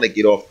don't want to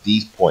get off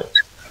these points,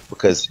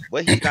 because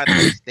what he's not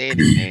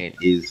understanding, man,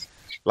 is,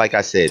 like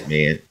I said,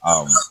 man,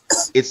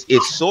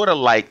 it's sort of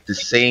like the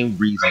same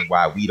reason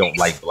why we don't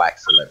like black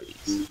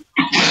celebrities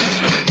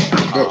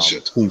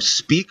who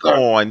speak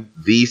on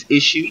these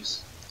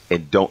issues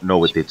and don't know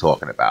what they're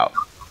talking about.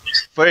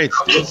 For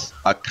instance,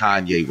 a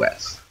Kanye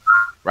West,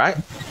 right?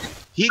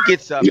 He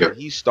gets up and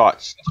he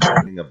starts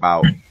talking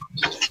about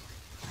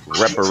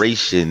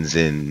reparations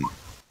and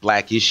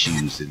black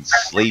issues and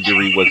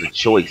slavery was a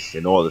choice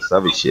and all this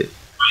other shit.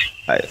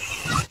 Right?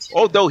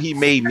 Although he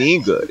may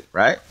mean good,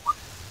 right?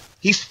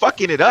 He's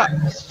fucking it up.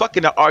 He's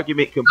fucking the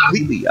argument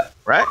completely up,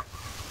 right?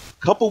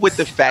 Coupled with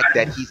the fact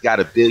that he's got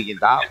 $1 billion,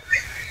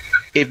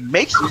 it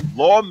makes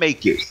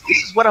lawmakers, this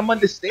is what I'm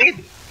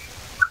understanding,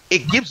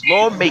 it gives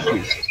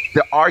lawmakers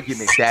the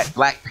argument that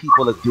black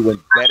people are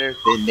doing better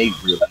than they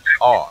really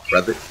are,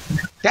 brother.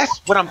 That's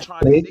what I'm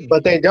trying to say.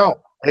 But they don't.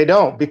 They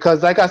don't.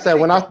 Because like I said,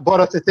 when I brought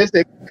up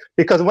statistics,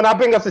 because when I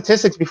bring up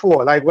statistics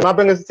before, like when I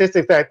bring up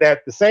statistics that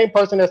the same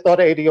person that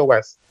started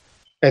ADOS,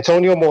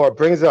 Antonio Moore,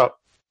 brings up,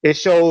 it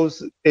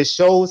shows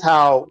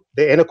how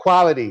the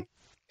inequality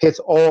hits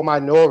all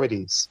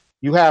minorities.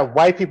 You have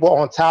white people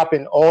on top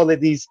in all of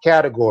these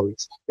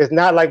categories. It's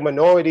not like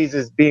minorities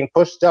is being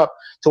pushed up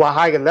to a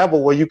higher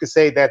level where you could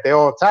say that they're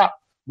on top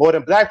more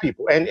than black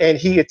people. And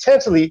he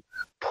intentionally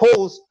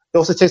pulls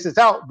those statistics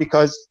out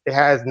because it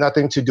has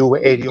nothing to do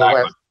with ADOS.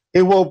 Exactly.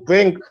 It will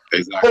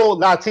pull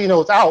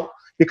Latinos out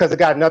because it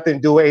got nothing to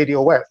do with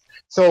ADOS.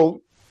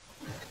 So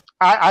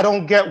I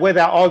don't get where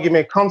that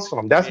argument comes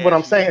from. That's what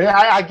I'm saying.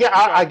 I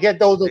get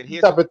those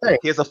separate things.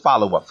 Here's a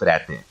follow-up for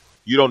that then.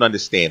 You don't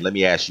understand. Let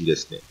me ask you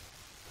this then.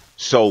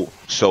 So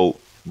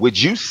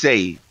would you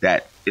say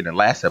that in the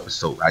last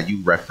episode, how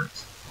you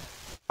referenced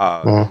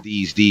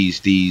these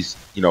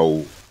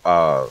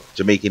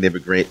Jamaican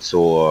immigrants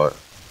or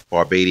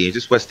Barbadian,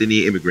 just West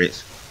Indian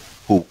immigrants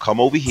who come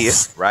over here,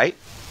 right?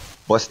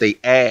 Bust they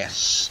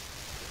ass,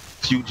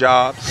 few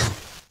jobs,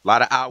 a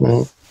lot of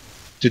hours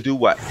to do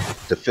what?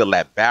 To fill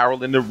that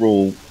barrel in the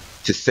room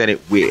to send it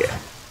where?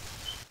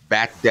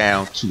 Back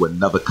down to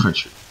another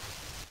country.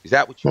 Is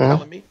that what you're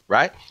telling me,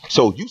 right?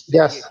 So you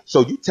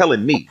so you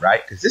telling me,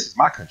 right? Because this is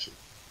my country,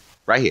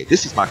 right here.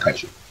 This is my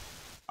country.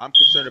 I'm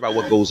concerned about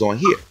what goes on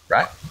here,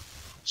 right?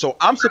 So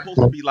I'm supposed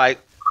to be like,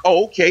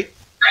 oh, okay,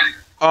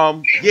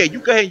 yeah, you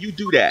go ahead and you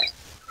do that.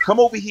 Come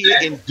over here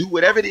and do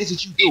whatever it is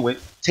that you're doing.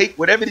 Take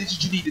whatever it is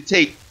that you need to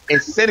take and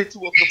send it to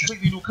a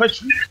completely new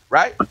country,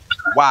 right?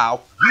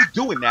 While you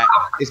doing that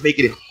is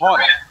making it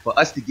harder for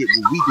us to get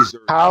what we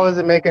deserve. How is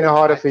it making it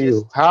harder for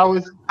you?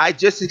 I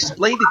just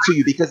explained it to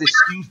you because it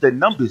skews the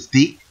numbers,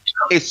 D.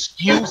 It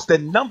skews the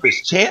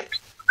numbers, champ.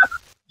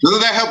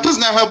 Doesn't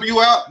that help you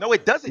out? No,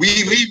 it doesn't. We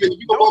leave it.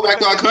 We go back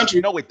to our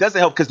country. No, it doesn't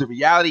help because the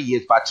reality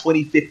is by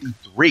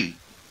 2053,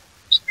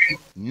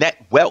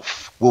 net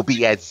wealth will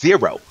be at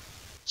 0.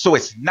 So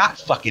it's not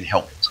fucking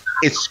helping.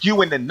 It's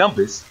skewing the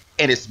numbers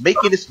and it's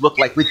making us look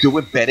like we're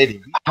doing better than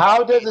we.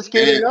 How does it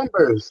skew the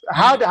numbers?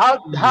 How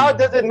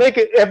does it make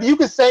it? If you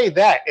could say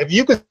that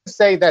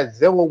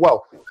 0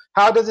 wealth,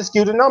 how does it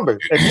skew the numbers?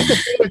 If you could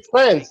see the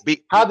trends,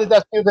 how does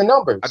that skew the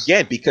numbers?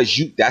 Again, because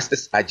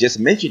I just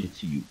mentioned it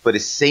to you for the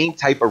same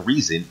type of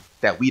reason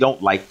that we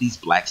don't like these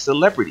black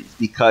celebrities.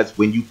 Because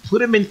when you put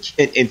them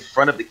in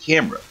front of the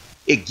camera,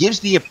 it gives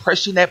the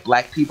impression that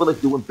black people are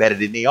doing better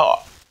than they are.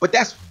 But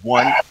that's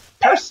one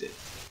person.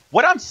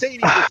 What I'm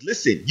saying is,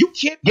 listen, you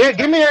can't. Yeah,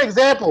 give me an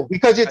example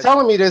because you're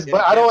telling me this,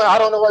 but I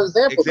don't know what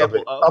examples of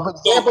it.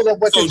 Examples of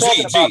what you're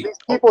talking about. These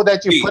people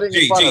that you put in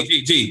front of.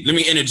 Let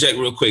me interject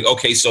real quick.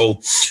 Okay,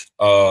 so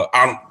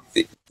I'm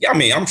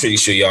pretty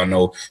sure y'all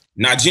know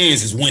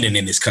Nigerians is winning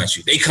in this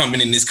country. They coming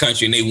in this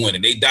country and they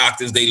winning. They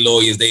doctors, they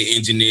lawyers, they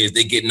engineers,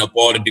 they getting up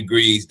all the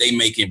degrees, they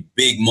making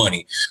big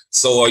money.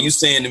 So are you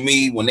saying to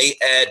me when they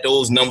add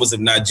those numbers of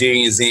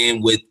Nigerians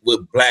in with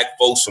black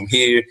folks from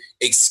here,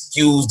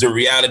 excuse the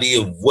reality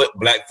of what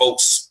black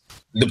folks,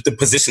 the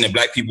position that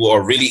black people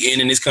are really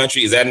in this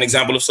country? Is that an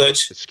example of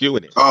such? It's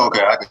skewing it. Oh,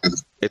 okay.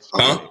 It's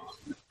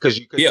because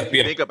you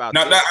think about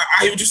I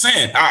hear what you're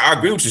saying. I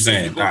agree with what you're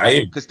saying.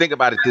 Because think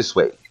about it this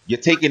way. You're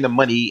taking the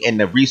money and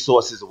the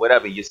resources or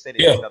whatever, you're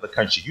sending it to another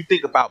country. You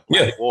think about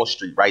Black Wall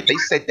Street, right? They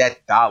said that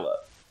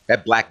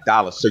black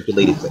dollar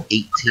circulated for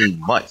 18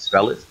 months,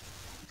 fellas.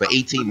 For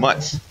 18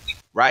 months,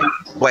 right?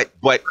 But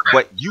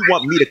you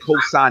want me to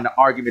co-sign the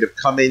argument of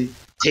coming,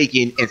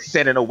 taking, and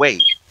sending away.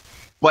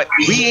 But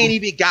we ain't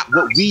even got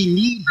what we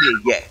need here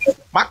yet.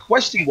 My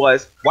question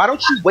was, why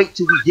don't you wait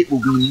till we get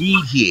what we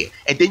need here?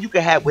 And then you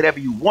can have whatever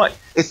you want.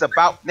 It's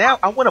about, now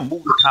I want to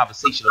move the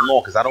conversation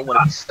along because I don't want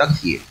to be stuck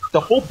here. The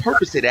whole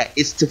purpose of that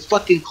is to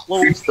fucking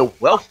close the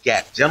wealth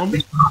gap,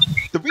 gentlemen.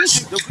 The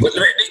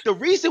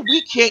reason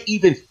we can't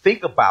even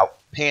think about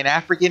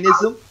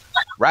Pan-Africanism,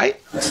 right?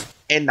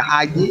 And the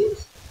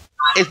ideas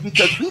is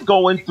because we're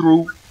going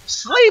through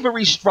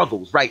slavery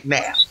struggles right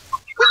now.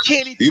 We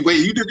can't even. Wait,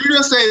 you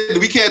just say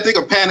we can't think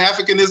of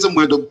Pan-Africanism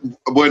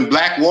when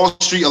Black Wall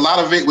Street, a lot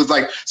of it was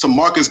like some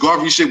Marcus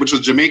Garvey shit, which was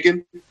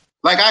Jamaican.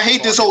 Like, I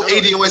hate this whole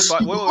ADOS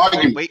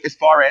argument. Wait, as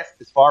far as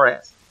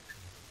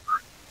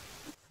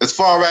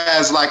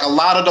like a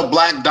lot of the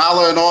black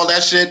dollar and all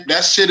that shit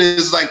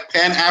is like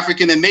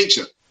Pan-African in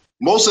nature.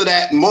 Most of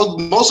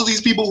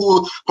these people who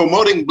are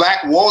promoting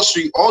Black Wall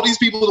Street, all these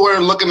people who are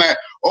looking at,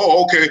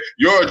 oh, okay,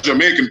 you're a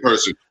Jamaican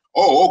person.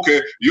 Oh, okay,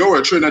 you're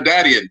a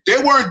Trinidadian. They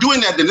weren't doing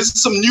that then. This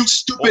is some new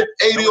stupid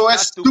ADOS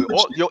stupid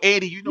shit. Yo,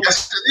 Andy, you know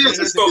yes, it is.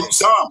 It's so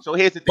dumb. So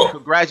here's the thing.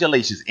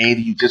 Congratulations,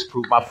 Andy. You just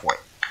proved my point.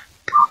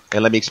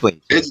 And let me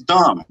explain. It's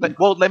dumb.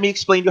 Well, let me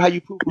explain to you how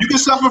you prove it. You can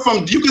suffer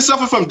from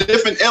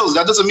different ills.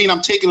 That doesn't mean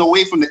I'm taking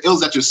away from the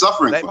ills that you're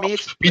suffering from. Me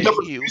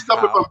explain you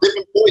suffer from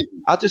different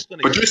poisons.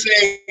 But you're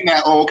saying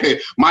that, oh, okay,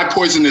 my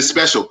poison is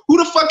special. Who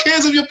the fuck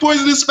cares if your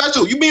poison is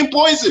special? You being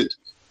poisoned.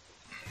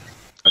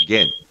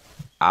 Again,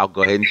 I'll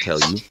go ahead and tell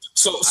you.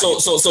 So,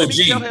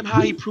 Tell him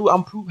how he proved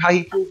my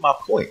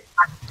point.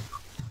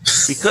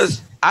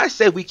 Because I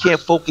said we can't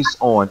focus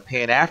on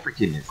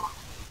Pan-Africanism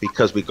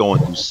because we're going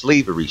through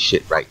slavery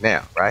shit right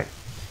now, right?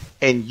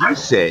 And you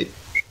said,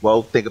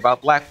 well, think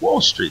about Black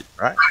Wall Street,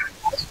 right?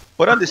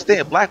 But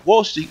understand, Black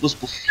Wall Street was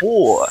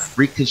before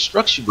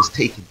Reconstruction was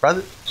taken,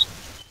 brother.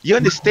 You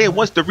understand?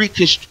 Once the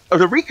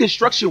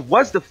Reconstruction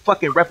was the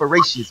fucking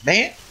reparations,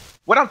 man.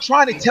 What I'm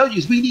trying to tell you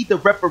is we need the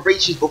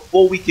reparations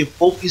before we can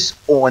focus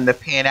on the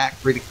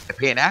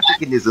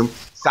Pan-Africanism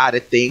side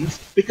of things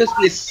because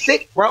we're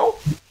sick, bro.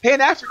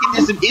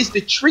 Pan-Africanism is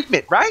the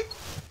treatment, right?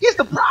 Here's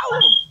the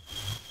problem.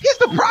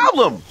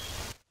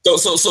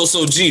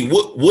 So, G,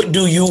 what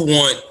do you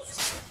want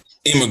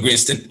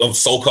immigrants of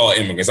so-called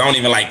immigrants? I don't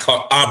even like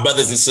our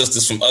brothers and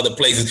sisters from other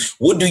places.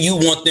 What do you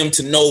want them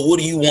to know? What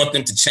do you want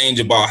them to change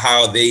about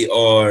how they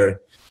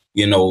are,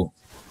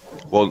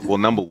 Well,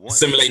 number one,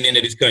 assimilating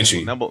into this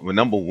country.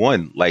 Number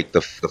one, like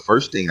the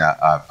first thing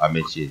I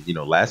mentioned,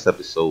 last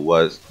episode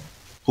was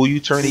who you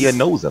turning your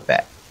nose up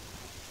at.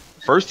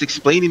 First,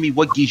 explain to me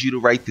what gives you the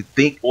right to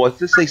think, or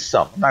let's say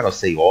some. I'm not gonna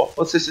say all.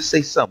 Let's just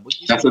say some.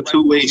 That's a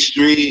two-way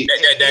street.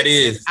 That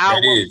is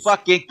our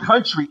fucking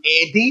country,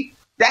 Andy.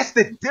 That's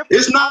the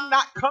difference. It's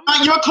not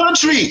your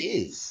country. It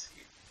is.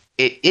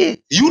 It is.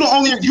 You're the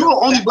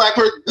only black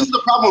person. This is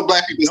the problem with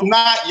black people. It's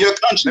not your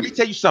country. Let me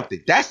tell you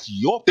something. That's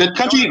your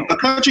country. A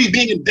country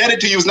being indebted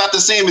to you is not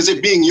the same as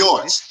it being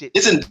yours.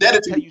 It's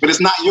indebted to you, but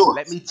it's not yours.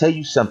 Let me tell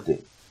you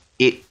something.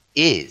 It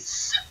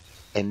is.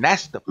 And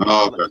that's the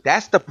problem. Okay.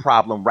 That's the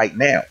problem right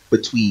now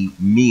between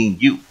me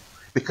and you,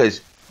 because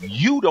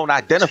you don't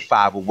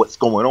identify with what's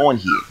going on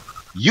here.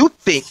 You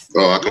think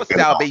your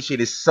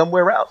salvation is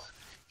somewhere else,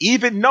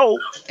 even though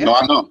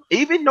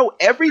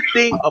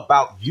everything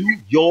about you,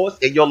 yours,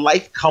 and your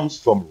life comes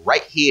from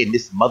right here in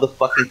this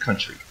motherfucking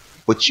country.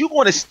 But you're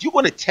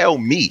gonna tell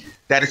me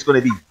that it's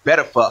gonna be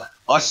better for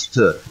us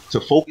to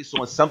focus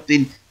on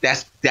something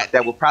that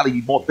will probably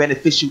be more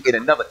beneficial in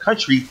another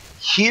country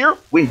here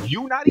when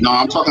you not even. No,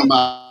 I'm talking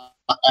about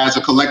as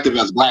a collective,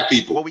 as black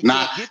people,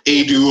 not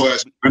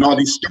ADOS and all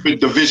these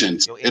stupid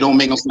divisions. It don't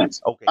make no sense.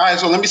 Okay. All right,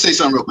 so let me say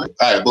something real quick.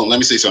 All right, boom. Let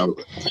me say something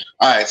real quick.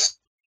 All right.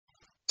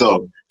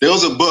 So there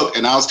was a book,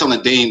 and I was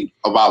telling Dane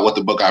about what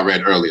the book I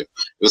read earlier.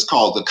 It was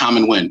called The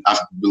Common Wind. I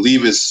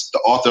believe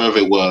the author of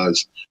it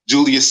was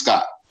Julius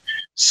Scott.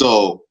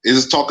 So it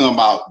is talking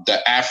about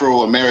the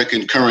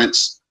Afro-American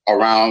currents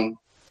around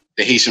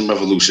the Haitian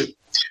Revolution.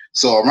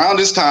 So around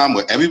this time,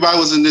 where everybody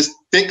was in this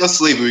thick of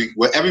slavery,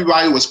 where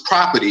everybody was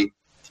property,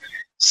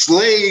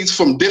 slaves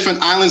from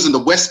different islands in the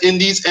West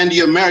Indies and the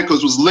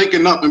Americas was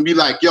linking up and be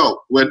like,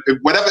 yo,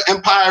 whatever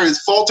empire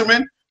is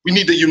faltering, we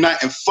need to unite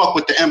and fuck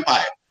with the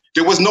empire.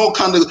 There was no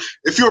kind of,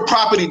 if you're a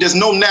property, there's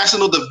no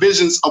national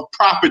divisions of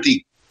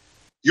property.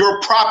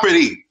 You're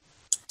property.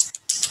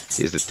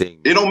 Here's the thing.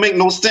 It don't make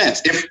no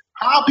sense.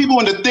 How people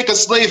in the thick of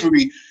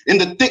slavery, in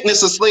the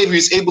thickness of slavery,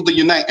 is able to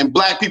unite, and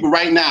black people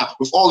right now,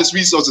 with all its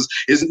resources,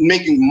 is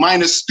making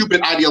minor,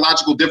 stupid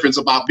ideological difference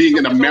about being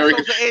an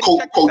American.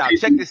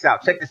 Check this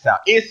out.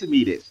 Answer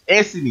me this.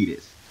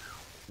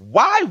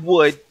 Why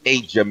would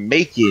a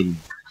Jamaican,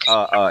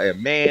 a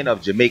man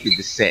of Jamaican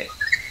descent,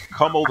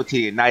 come over to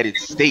the United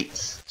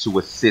States to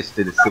assist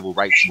in the civil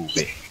rights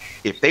movement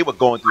if they were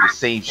going through the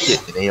same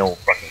shit in their own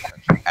fucking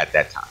country at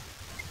that time?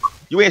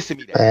 You answer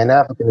me that.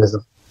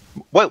 Pan-Africanism.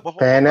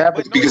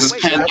 Pan-Africanism. Because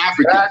it's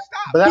Pan-African.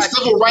 The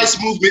civil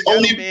rights movement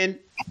only...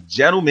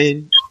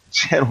 Gentlemen,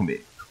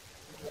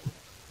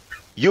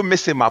 you're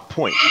missing my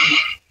point.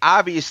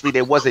 Obviously,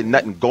 there wasn't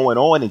nothing going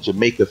on in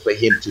Jamaica for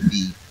him to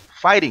be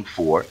fighting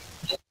for.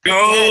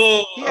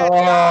 Oh,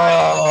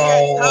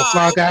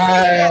 my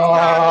God.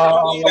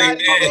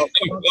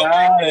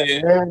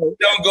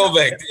 Don't go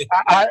back there.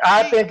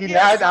 I think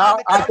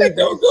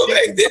don't go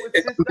back there.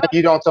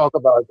 You don't talk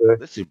about this.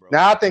 Listen, bro.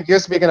 Now I think you're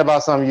speaking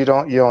about something you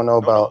don't know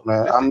about,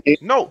 man. So the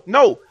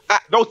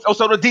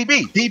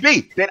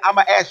DB. Then I'm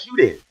gonna ask you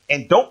then,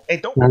 and don't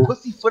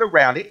pussyfoot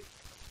around it.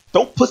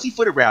 Don't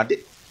pussyfoot around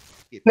it.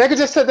 Nigga,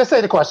 just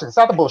say the question.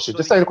 Stop the bullshit.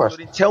 Just say the question.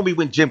 So then tell me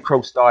when Jim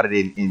Crow started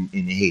in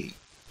Haiti.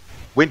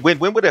 When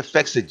were the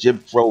effects of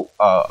Jim Crow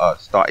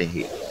start in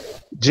here?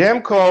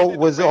 Jim Crow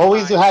was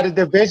always had a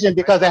division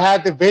because it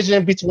had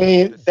division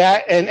between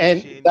that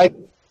and like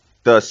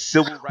the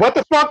civil rights. What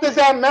the fuck does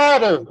that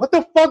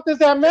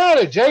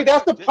matter? Jay?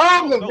 That's the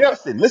problem.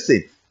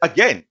 Listen.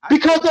 Again,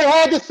 because they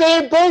had the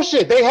same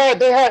bullshit. They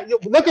had.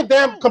 Look at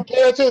them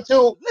compared to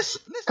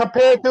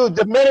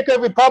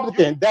Dominican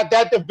Republican.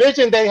 That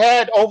division they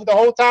had over the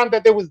whole time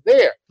that they was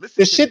there.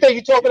 The shit that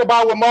you're talking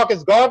about with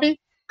Marcus Garvey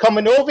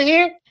coming over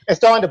here and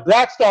starting the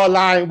Black Star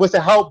Line was to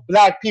help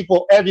black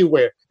people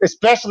everywhere,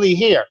 especially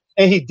here.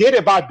 And he did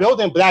it by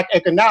building black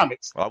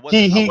economics. Well, I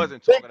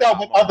wasn't linked up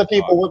with other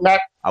people with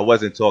Mac. I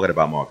wasn't talking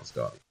about Marcus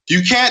Garvey.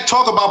 You can't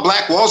talk about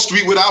Black Wall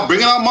Street without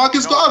bringing out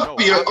Marcus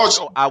Garvey. No,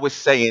 I was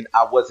saying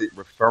I wasn't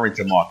referring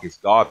to Marcus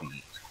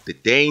Garvey. The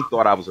Dane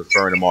thought I was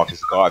referring to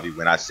Marcus Garvey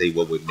when I say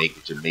what would make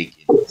a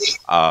Jamaican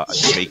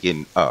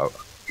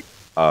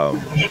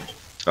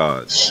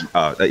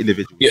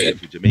individual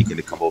Jamaican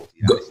to come over to the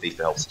United States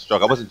to help the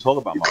struggle. I wasn't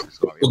talking about Marcus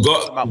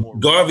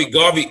Garvey.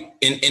 Garvey,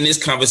 in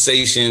this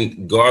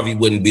conversation, Garvey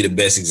wouldn't be the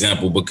best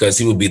example because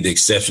he would be the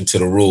exception to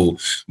the rule.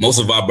 Most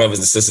of our brothers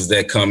and sisters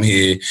that come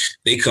here,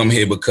 they come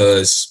here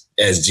because,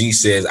 as G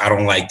says, I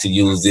don't like to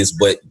use this,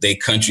 but they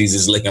countries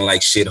is looking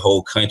like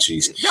shithole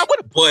countries. Yeah, but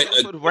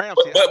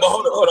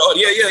hold on.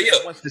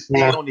 Yeah. Wants to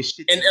stand on this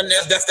shit. And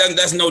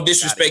that's no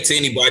disrespect to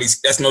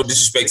anybody's. That's no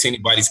disrespect to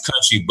anybody's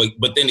country.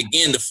 But then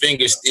again, the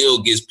finger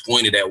still gets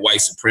pointed at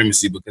white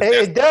supremacy because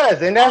it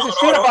does, and that's the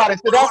shit about it.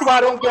 So that's why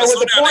I don't care what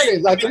the point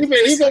is. Like even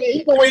when you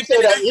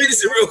say that,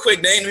 finish it real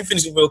quick, Dane. Let me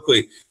finish it real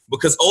quick.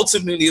 because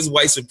ultimately it's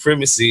white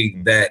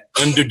supremacy that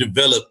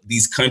underdeveloped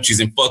these countries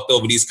and fucked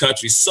over these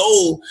countries.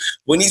 So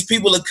when these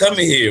people are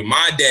coming here,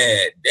 my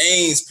dad,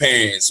 Dane's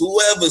parents,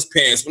 whoever's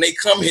parents, when they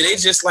come here, they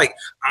just like,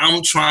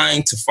 I'm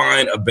trying to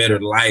find a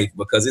better life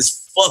because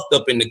it's fucked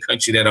up in the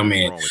country that I'm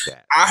in.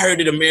 I heard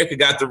that America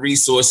got the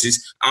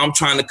resources. I'm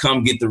trying to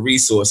come get the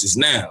resources.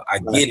 Now, I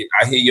get it.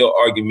 I hear your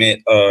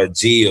argument,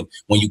 G,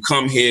 when you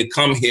come here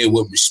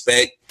with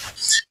respect.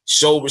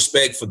 Show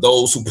respect for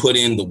those who put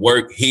in the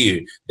work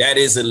here. That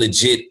is a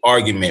legit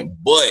argument,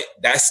 but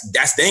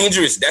that's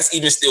dangerous. That's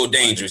even still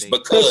dangerous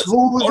because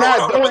who's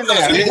not doing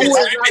that?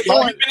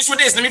 Let me finish with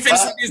this. Let me finish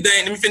with this,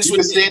 Dane. Let me finish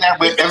with this.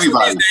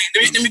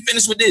 Let me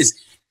finish with this.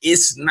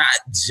 It's not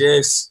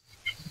just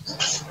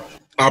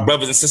our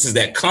brothers and sisters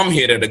that come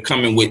here that are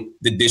coming with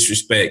the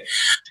disrespect.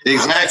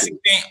 Exactly.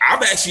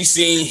 I've actually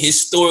seen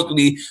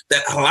historically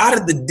that a lot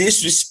of the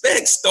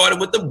disrespect started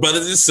with the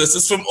brothers and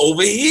sisters from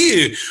over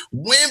here.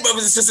 When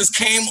brothers and sisters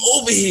came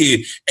over here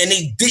and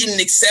they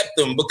didn't accept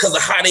them because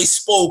of how they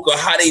spoke or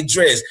how they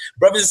dressed,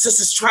 brothers and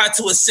sisters tried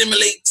to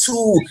assimilate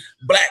to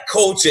Black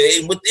culture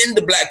and within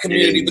the Black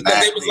community because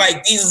they was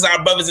like, these is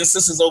our brothers and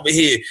sisters over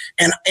here.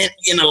 And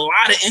in a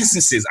lot of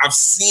instances, I've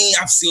seen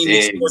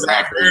these stories and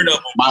I've heard of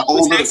them,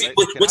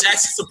 which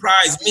actually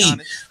surprised me.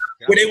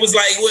 Where they was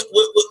like,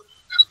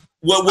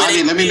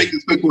 let me make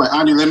this quick point.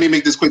 Let me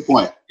make this quick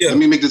point. Yeah. Let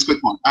me make this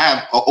quick point. I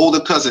have an older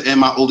cousin and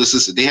my older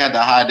sister. They had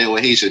to hide they were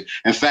Haitian.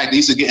 In fact, they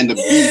used to get in the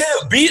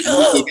beat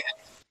up.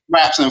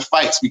 Raps and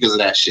fights because of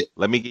that shit.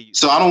 Let me get you.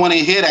 So I don't want to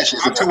hear that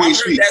shit. It's a two-way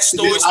street.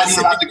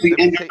 Ideologically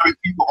injured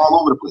people all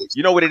over the place.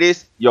 You know what it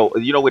is? You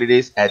know what it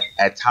is?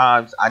 At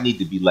times, I need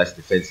to be less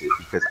defensive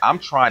because I'm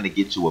trying to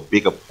get to a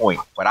bigger point,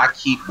 but I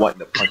keep wanting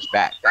to punch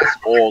back.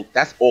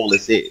 That's all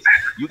this is.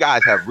 You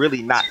guys have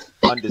really not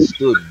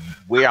understood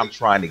where I'm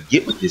trying to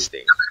get with this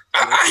thing.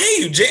 I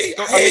hear you, Jay.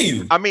 I hear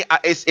you. I mean, I'm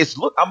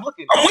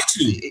looking. I'm with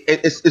you.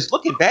 It's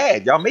looking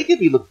bad. Y'all making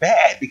me look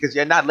bad because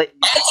you're not letting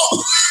me.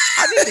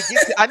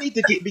 I need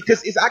to get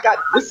because I got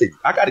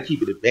to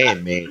keep it a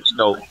band, man. You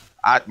know,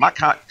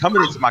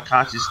 coming into my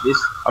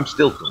consciousness, I'm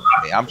still doing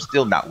it, man. I'm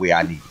still not where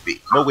I need to be.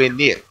 Nowhere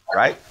near,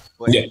 right?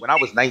 But when I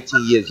was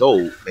 19 years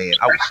old, man,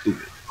 I was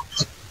stupid.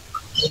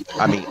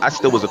 I mean, I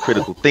still was a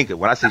critical thinker.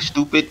 When I say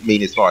stupid, I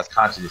mean as far as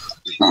consciousness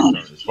is concerned,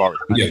 as far as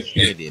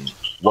understanding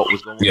what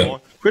was going on,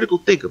 critical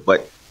thinker,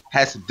 but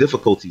had some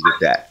difficulty with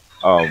that.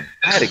 I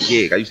had a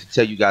gig. I used to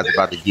tell you guys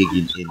about the gig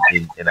in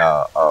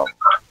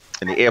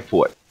the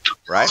airport.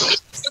 Right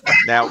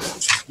now,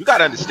 you got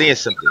to understand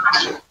something.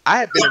 I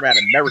have been around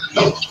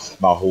Americans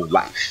my whole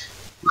life.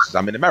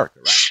 I'm in America,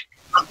 right?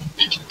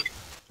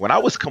 When I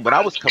was coming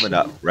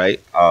up,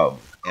 right,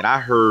 and I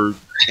heard,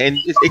 and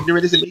as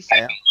ignorant as it may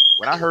sound,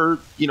 when I heard,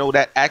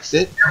 that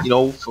accent,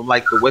 from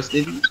like the West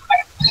Indies,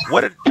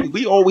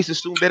 we always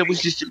assumed that it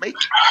was just Jamaican.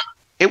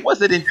 It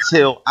wasn't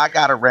until I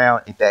got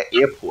around at that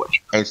airport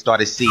and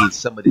started seeing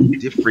some of the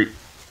different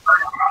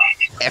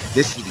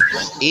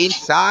ethnicities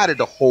inside of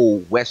the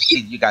whole West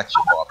Indies. You got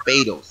your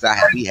Barbados.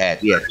 We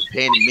had the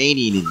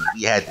Panamanian,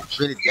 we had the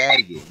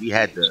Trinidadian, we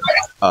had the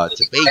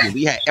Tobago.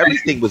 We had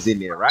everything was in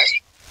there, right?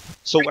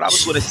 So what I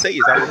was going to say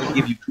is I want to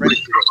give you credit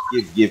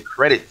to give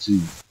credit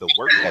to the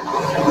work ethic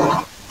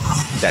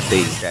that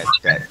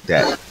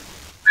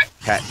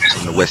cats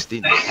from the West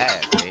Indies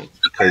have, man,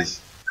 because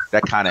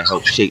that kind of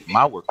helped shape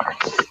my work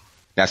ethic.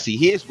 Now, see,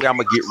 here's where I'm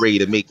gonna get ready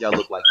to make y'all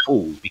look like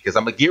fools because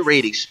I'm gonna get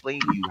ready to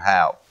explain to you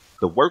how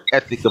the work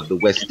ethic of the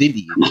West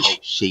Indians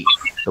helped shape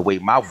the way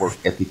my work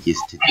ethic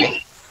is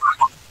today.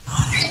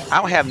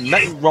 I don't have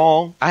nothing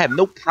wrong. I have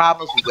no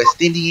problems with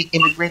West Indian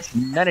immigrants.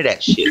 None of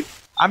that shit.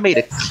 I made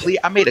a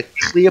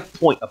clear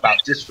point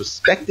about just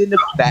respecting the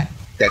fact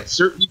that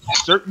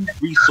certain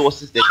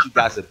resources that you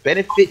guys are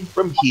benefiting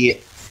from here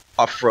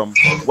are from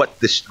what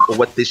this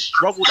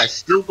struggle that's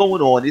still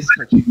going on in this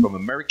country from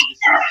American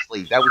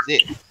slaves. That was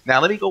it. Now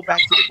let me go back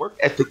to the work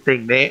ethic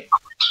thing, man.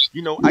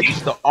 I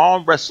used to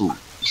arm wrestle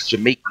this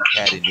Jamaican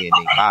cat in there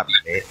named Bobby,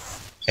 man.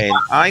 And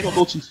I ain't gonna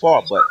go too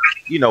far, but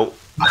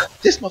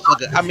this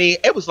motherfucker, I mean,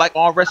 it was like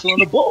arm wrestling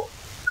a bull.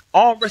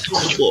 Arm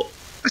wrestling a bull.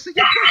 I said,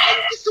 yo,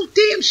 you're so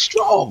damn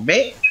strong,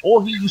 man.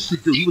 All he used to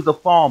do, he was a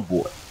farm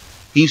boy.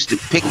 He used to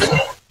pick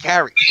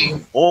carrots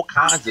and all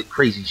kinds of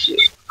crazy shit.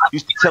 He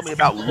used to tell me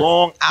about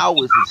long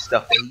hours and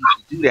stuff that he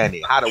used to do down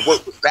there, how to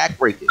work with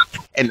backbreaking.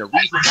 And the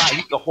reason why he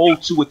used to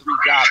hold 2 or 3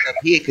 jobs up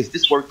here, because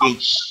this work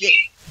ain't shit.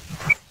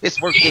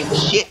 This work ain't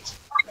shit.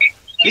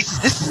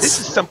 This is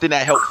something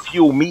that helped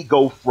fuel me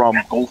go from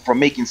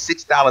making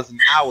 $6 an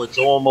hour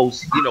to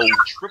almost,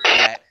 triple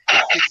that in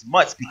 6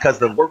 months because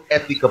the work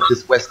ethic of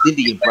this West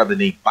Indian brother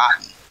named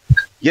Bobby.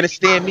 You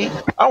understand me?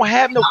 I don't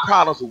have no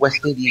problems with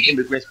West Indian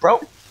immigrants,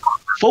 bro.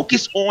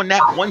 Focus on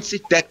that one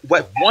factor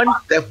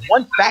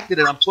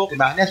that I'm talking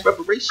about, and that's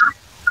reparations.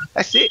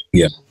 That's it.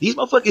 Yeah. These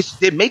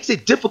motherfuckers, it makes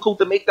it difficult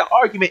to make the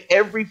argument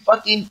every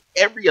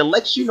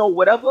election or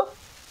whatever.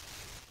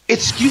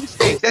 Excuse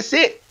things. That's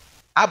it.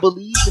 I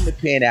believe in the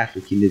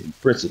Pan-Africanism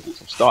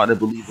principles. I'm starting to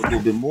believe a little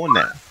bit more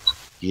now.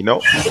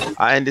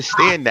 I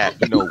understand that.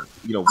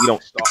 We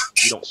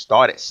don't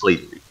start at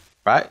slavery.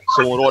 right?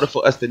 So in order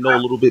for us to know a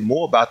little bit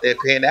more about that,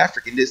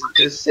 Pan-Africanism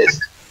can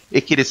assist.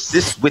 It can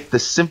assist with the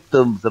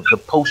symptoms of the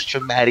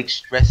post-traumatic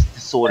stress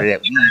disorder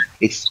that we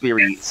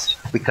experience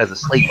because of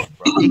slavery,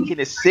 bro. It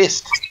can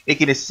assist. It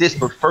can assist,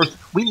 but first,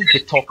 we need to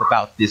talk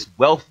about this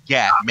wealth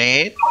gap,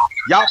 man.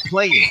 Y'all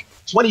playing.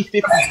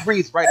 2053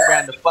 is right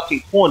around the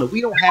fucking corner.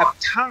 We don't have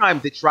time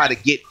to try to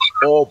get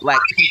all black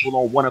people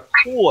on one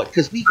accord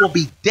because we gonna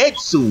be dead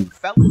soon,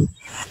 fellas.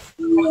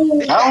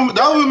 That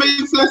don't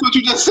make sense what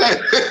you just said.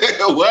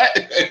 What?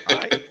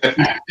 Right.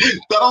 That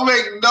don't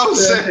make no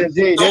sense.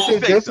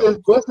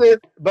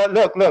 But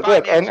look,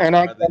 and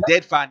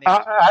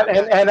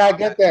I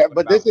get that.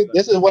 But this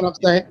is what I'm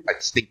saying.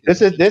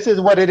 This is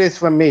what it is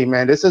for me,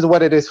 man. This is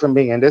what it is for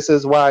me, and this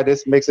is why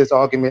this makes this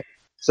argument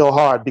so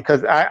hard,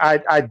 because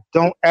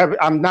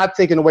I'm not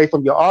taking away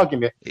from your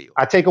argument.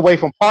 I take away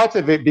from parts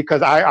of it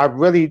because I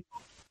really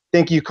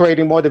think you're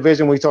creating more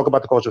division when we talk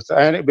about the culture.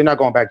 And we're not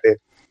going back there.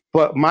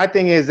 But my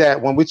thing is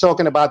that when we're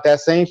talking about that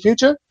same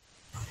future,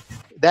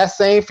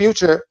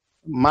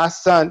 my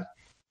son,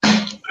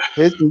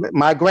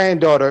 my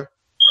granddaughter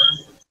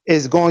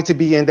is going to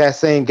be in that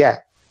same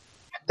gap.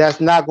 That's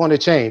not going to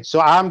change.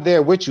 So I'm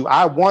there with you.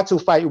 I want to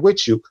fight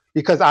with you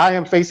because I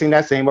am facing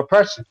that same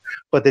oppression.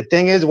 But the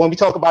thing is, when we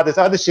talk about this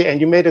other shit, and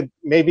you made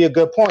maybe a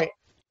good point,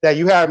 that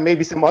you have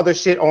maybe some other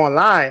shit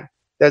online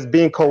that's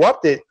being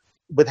corrupted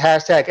with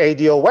hashtag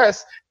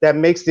ADOS that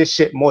makes this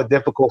shit more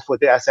difficult for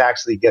us to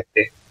actually get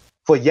there,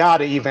 for y'all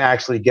to even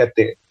actually get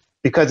there.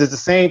 Because it's the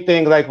same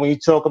thing like when you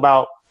talk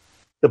about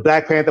the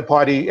Black Panther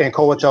Party and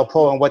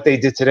COINTELPRO and what they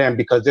did to them,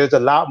 because there's a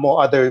lot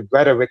more other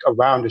rhetoric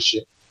around the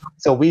shit.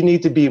 So we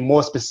need to be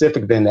more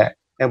specific than that.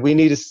 And we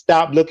need to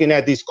stop looking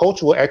at these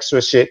cultural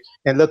extra shit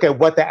and look at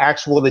what the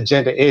actual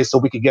agenda is so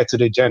we can get to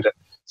the agenda.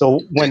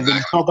 So when we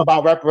talk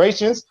about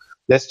reparations,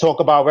 let's talk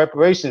about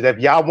reparations. If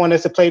y'all want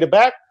us to play the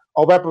back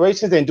on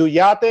reparations and do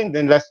y'all thing,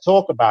 then let's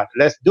talk about it.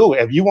 Let's do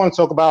it. If you want to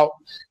talk about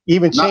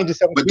even changing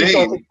some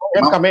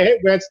income and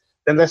immigrants,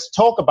 then let's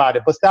talk about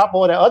it. But stop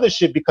all that other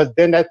shit, because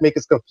then that makes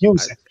us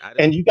confusing.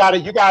 And you gotta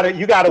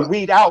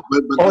weed out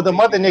all the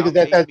mother niggas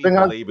that's bring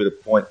up. Labor the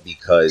point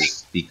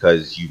because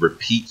you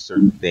repeat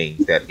certain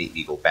things that make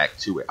me go back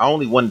to it. I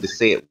only wanted to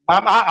say it.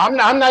 I'm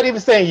not even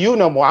saying you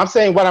no more. I'm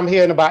saying what I'm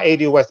hearing about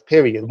ADOS.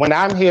 Period. When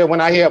I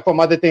hear from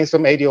other things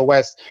from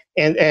ADOS,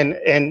 and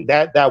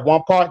that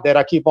one part that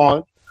I keep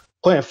on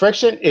putting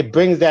friction, it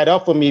brings that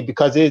up for me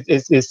because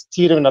it's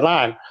teetering the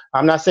line.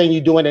 I'm not saying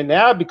you're doing it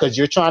now because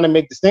you're trying to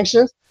make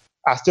distinctions.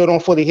 I still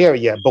don't fully hear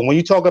it yet. But when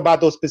you talk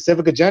about those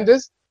specific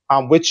agendas,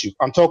 I'm with you.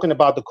 I'm talking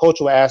about the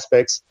cultural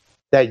aspects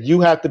that you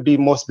have to be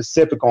more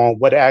specific on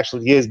what it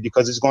actually is,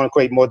 because it's going to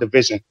create more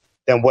division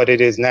than what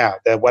it is now,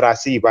 than what I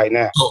see right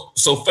now.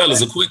 So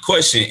fellas, a quick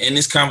question in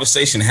this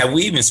conversation. Have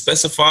we even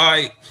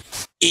specified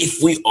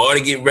if we are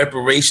to get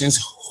reparations,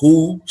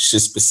 who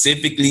should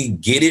specifically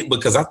get it?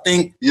 Because I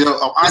think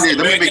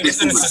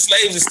descendants of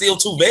slaves is still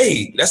too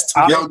vague. That's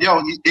too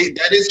vague.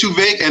 That is too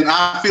vague. And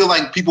I feel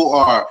like people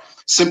are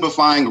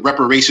simplifying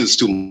reparations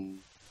too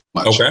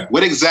much. Okay.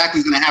 What exactly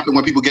is going to happen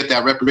when people get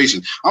that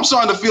reparation? I'm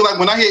starting to feel like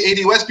when I hear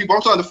ADOS people,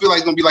 I'm starting to feel like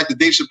it's going to be like the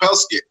Dave Chappelle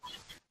skit.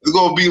 It's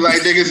going to be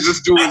like niggas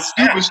just doing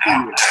stupid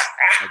shit.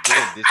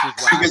 Again, this is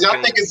why because y'all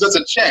think it's just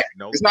a check.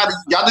 It's not.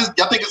 Y'all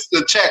think it's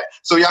a check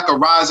so y'all can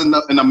rise in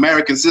the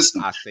American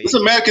system. This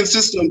American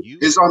system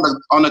is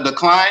on the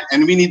decline,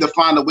 and we need to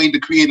find a way to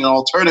create an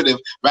alternative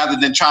rather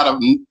than try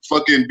to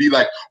fucking be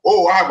like,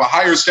 oh, I have a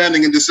higher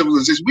standing in this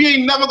civilization. We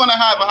ain't never gonna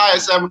have a higher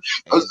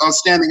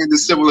standing in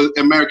this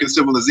American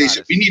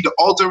civilization. We need to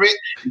alter it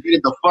and get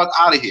it the fuck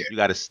out of here. You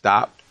got to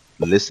stop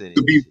listening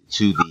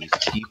to these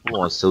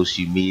people on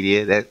social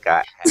media that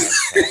got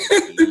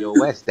hashtag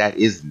ADOS. That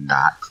is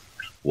not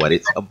what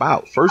it's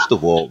about. First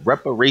of all,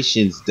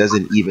 reparations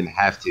doesn't even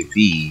have to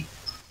be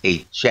a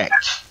check.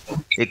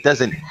 It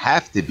doesn't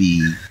have to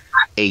be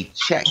a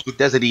check. It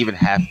doesn't even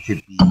have to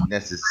be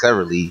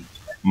necessarily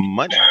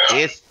money.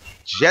 It's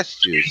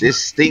gestures.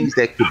 It's things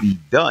that could be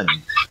done,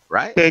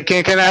 right?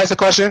 Can I ask a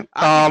question?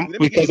 Let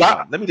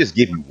me just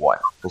give you one.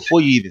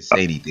 Before you even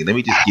say anything, let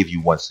me just give you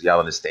one so y'all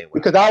understand.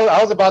 Because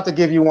I was about to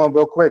give you one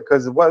real quick,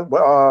 because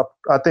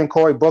I think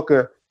Cory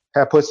Booker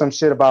had put some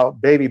shit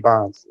about baby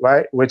bonds,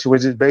 right? Which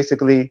is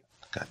basically.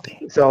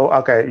 So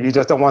okay, you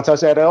just don't want to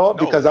touch that at all?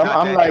 Because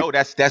I'm like, no,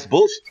 that's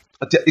bullshit.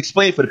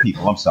 Explain it for the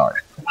people. I'm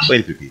sorry. Explain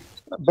it for the people.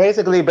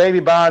 Basically, baby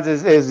bonds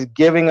is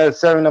giving a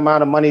certain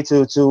amount of money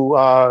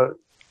to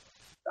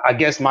I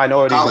guess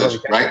minorities. College,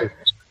 right?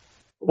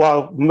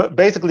 Well,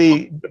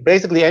 basically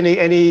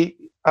any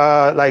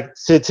like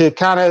to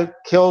kind of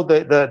kill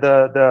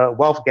the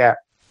wealth gap.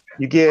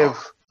 You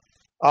give.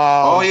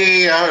 I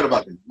heard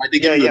about it. Like they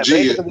give you a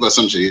G or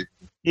some shit.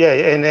 Yeah,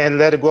 and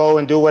let it grow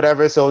and do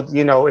whatever. So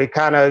it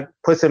kind of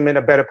puts them in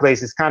a better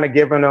place. It's kind of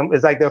giving them.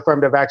 It's like the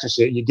affirmative action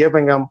shit. You're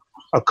giving them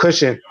a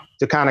cushion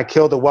to kind of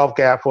kill the wealth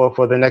gap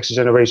for the next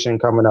generation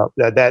coming up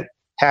that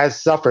has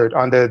suffered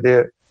under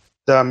the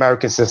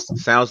American system.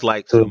 Sounds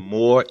like the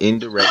more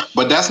indirect.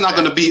 But that's not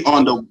going to be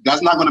on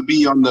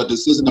the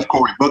decision of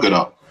Cory Booker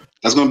though.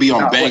 That's going to be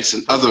on banks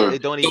and other.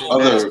 It don't even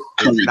other.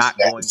 It's not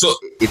going. So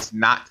it's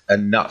not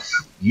enough.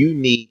 You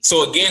need.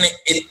 So again,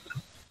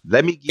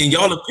 let me. In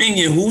y'all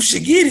opinion, who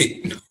should get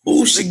it?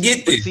 Who should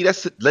get this?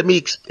 See, let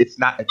me. It's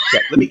not a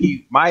check. Let me give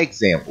you my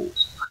example,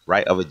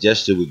 right? Of a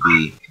gesture would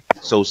be.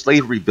 So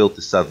slavery built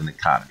the Southern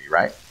economy,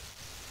 right?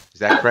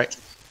 Is that correct?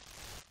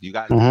 You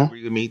guys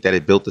agree with me that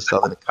it built the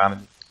Southern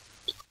economy,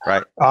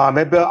 right?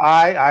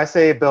 I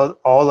say it built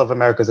all of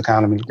America's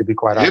economy. To be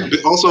quite honest,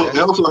 it also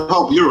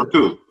helped Europe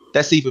too.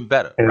 That's even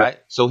better, right?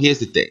 So here's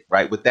the thing,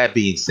 right? With that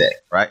being said,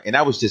 right, and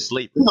that was just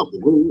slavery.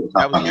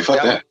 That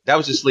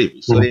was just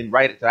slavery. So then,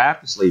 right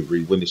after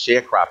slavery, when the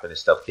sharecropping and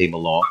stuff came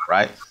along,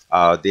 right?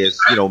 There's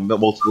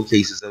multiple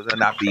cases of there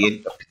not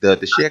being the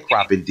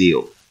sharecropping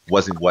deal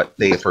wasn't what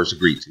they had first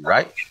agreed to,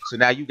 right? So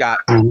now you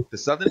got the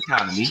Southern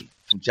economy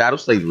from chattel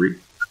slavery,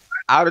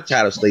 out of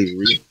chattel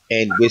slavery,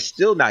 and we're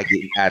still not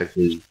getting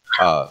adequately,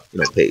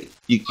 paid.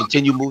 You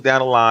continue to move down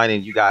the line,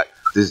 and you got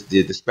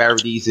the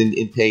disparities in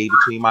pay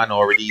between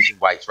minorities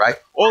and whites, right?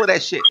 All of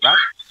that shit, right?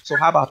 So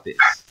how about this?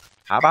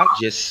 How about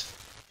just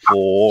for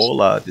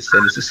all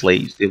descendants of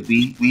slaves that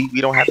we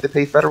don't have to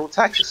pay federal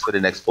taxes for the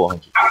next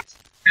 400 years?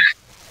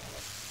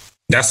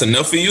 That's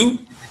enough for you?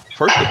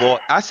 First of all,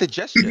 I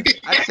suggested.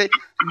 I said,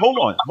 hold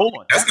on.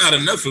 That's not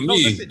enough for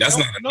me. That's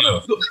not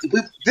enough.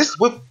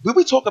 When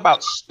we talk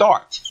about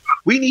start,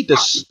 we need to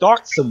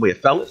start somewhere,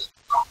 fellas.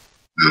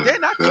 They're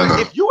not.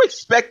 If you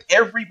expect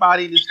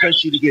everybody in this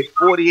country to get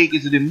 40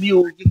 acres of the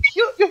mule,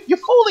 you're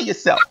fooling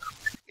yourself.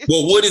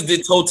 Well, what is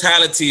the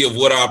totality of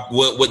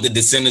what the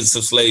descendants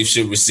of slaves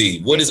should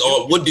receive? What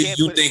do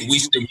you think we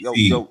should receive?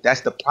 Yo,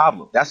 that's the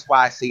problem. That's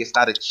why I say it's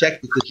not a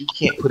check, because you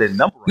can't put a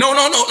number on it. No.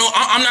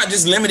 I'm not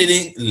just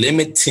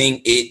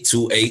limiting it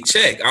to a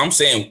check. I'm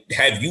saying,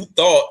 have you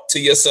thought to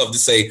yourself to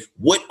say,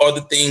 what are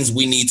the things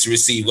we need to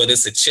receive? Whether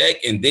it's a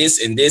check and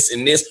this and this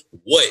and this,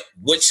 what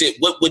would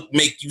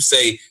make you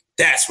say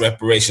that's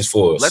reparations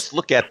for us? Let's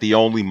look at the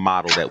only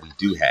model that we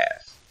do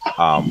have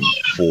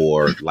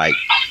for like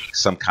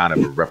some kind of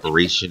a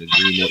reparation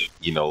agreement,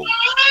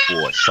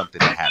 for something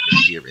that happened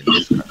here in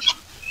this country.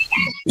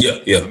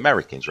 Yeah.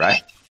 Americans,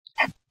 right?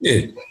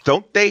 Yeah.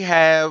 Don't they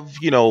have,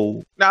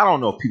 now I don't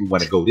know if people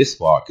want to go this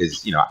far,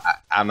 because,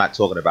 I'm not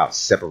talking about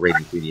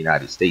separating from the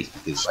United States,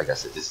 because like I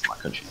said, this is my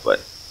country, but,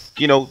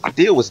 the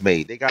deal was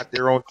made. They got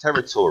their own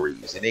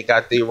territories, and they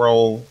got their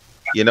own,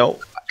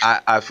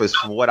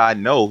 from what I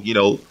know,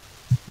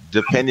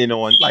 depending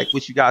on like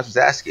what you guys was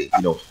asking,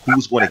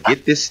 who's going to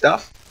get this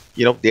stuff.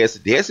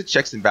 There's a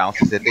checks and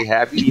balances that they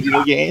have. You need to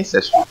know your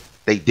ancestry.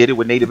 They did it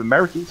with Native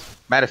Americans.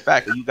 Matter of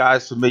fact, are you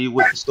guys familiar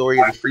with the story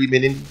of the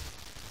freedmen Indians?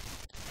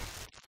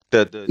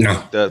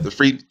 The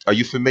free. Are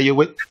you familiar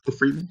with the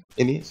freedmen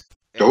Indians?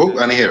 No,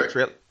 I didn't hear it.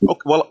 Okay,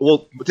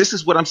 well, this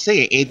is what I'm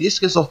saying, and this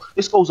goes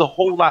a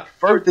whole lot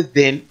further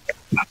than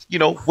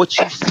what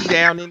you see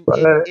down in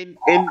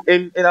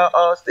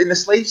the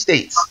slave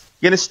states.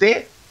 You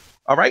understand?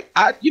 All right,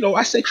 I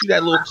sent you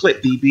that little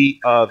clip, DB,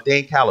 of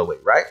Dan Calloway,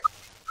 right?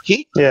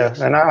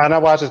 And I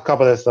watched a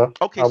couple of that stuff.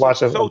 Okay,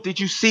 so did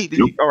you see?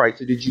 All right,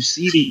 so did you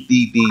see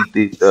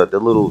the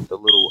little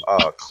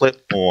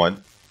clip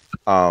on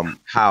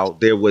how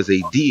there was a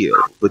deal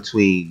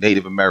between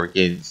Native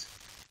Americans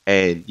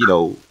and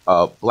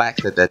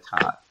blacks at that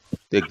time?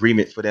 The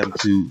agreement for them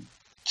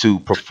to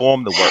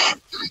perform the work,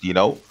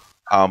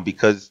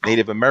 because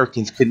Native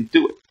Americans couldn't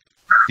do it.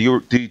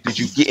 Did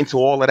you get into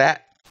all of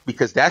that?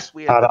 Because that's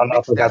where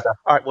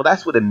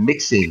that's where the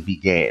mixing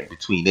began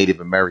between Native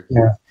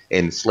Americans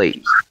and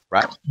slaves,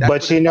 right?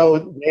 But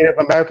Native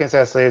Americans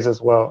had slaves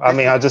as well. I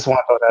mean, I just want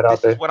to throw that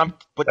out there.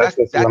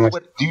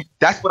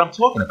 That's what I'm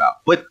talking about.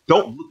 But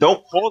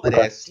don't call it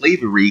as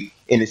slavery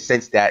in the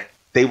sense that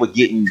they were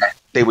doing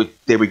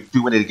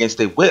it against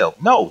their will.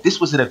 No, this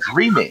was an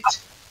agreement.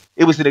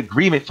 It was an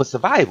agreement for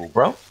survival,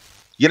 bro.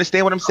 You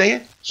understand what I'm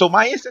saying? So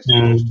my ancestry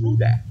goes through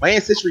that. My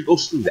ancestry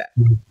goes through that.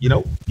 You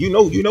know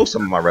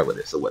some of my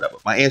relatives or whatever.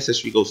 My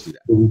ancestry goes through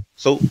that.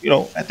 So,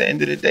 at the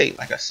end of the day,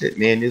 like I said,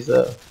 man, there's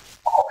a...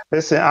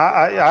 Listen,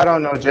 I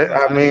don't know.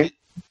 I mean...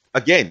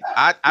 Again,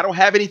 I don't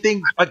have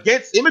anything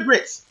against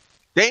immigrants.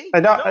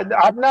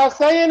 I'm not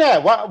saying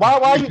that. Why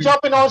are you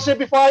jumping on shit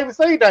before I even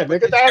say that, nigga?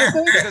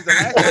 Because the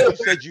last time you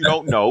said you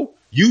don't know,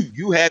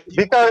 you had...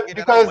 Because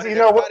everybody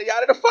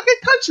out of the fucking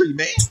country,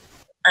 man.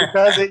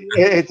 Because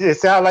it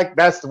sounded like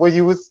that's what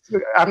you was.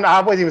 I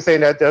wasn't even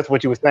saying that's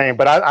what you were saying,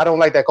 but I don't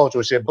like that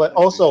cultural shit. But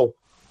also,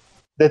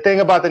 the thing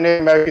about the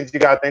Native Americans you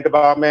got to think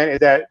about, man, is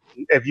that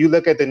if you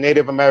look at the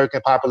Native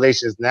American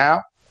populations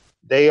now,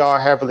 they are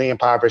heavily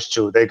impoverished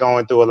too. They're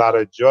going through a lot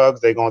of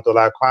drugs. They're going through a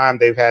lot of crime.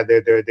 They've had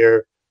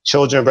their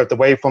children ripped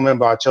away from them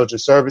by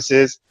children's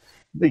services.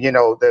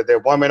 Their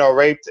women are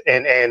raped,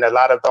 and a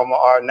lot of them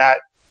are not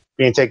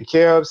being taken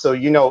care of. So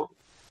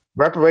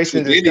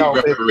reparations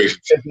itself is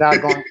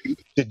not going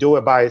to do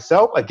it by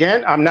itself.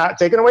 Again, I'm not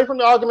taking away from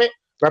the argument.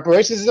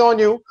 Reparations is on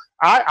you.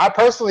 I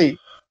personally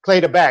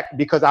played it back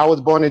because I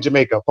was born in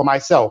Jamaica for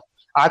myself.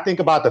 I think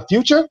about the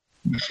future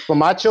for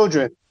my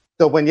children.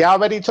 So when y'all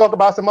ready to talk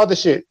about some other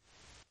shit,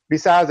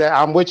 besides that,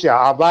 I'm with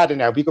y'all. I'm riding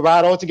that. We can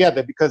ride all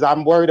together because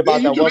I'm worried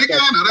about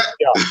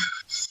that.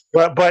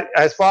 But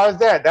as far as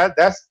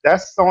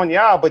that's on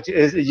y'all. But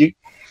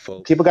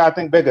folks, people gotta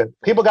think bigger.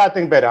 People gotta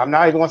think better. I'm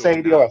not even gonna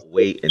say ADOS.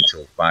 Wait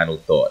until final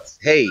thoughts.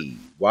 Hey,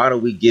 why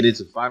don't we get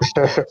into final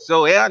thoughts?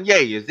 So,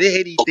 Anye, is there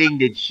anything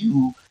that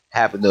you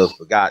happen to have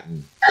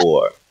forgotten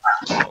or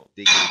didn't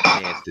get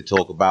a chance to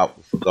talk about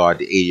with regard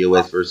to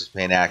ADOS versus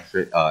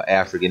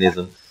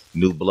Pan-Africanism,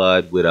 New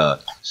Blood with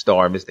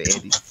star Mr.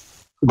 Andy?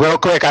 Real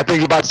quick, I think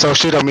you're about to talk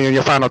shit on me in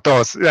your final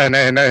thoughts, and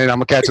I'm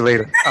gonna catch you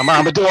later. I'm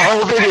gonna do a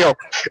whole video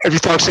if you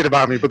talk shit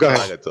about me. But go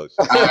ahead.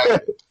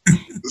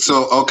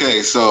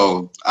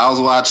 So I was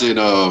watching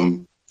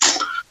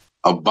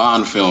a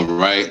Bond film,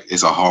 right?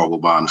 It's a horrible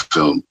Bond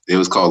film. It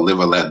was called Live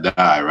or Let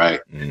Die, right?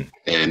 Mm.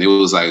 And it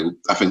was like,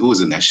 I think who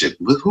was in that shit?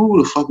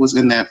 Who the fuck was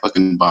in that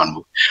fucking Bond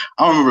movie?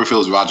 I don't remember if it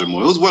was Roger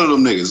Moore. It was one of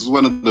them niggas. It was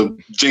one of the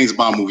James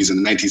Bond movies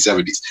in the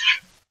 1970s.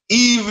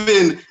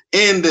 Even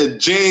in the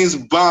James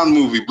Bond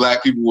movie,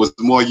 black people was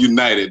more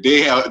united.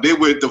 They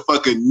went to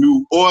fucking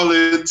New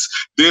Orleans.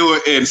 They were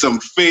in some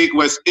fake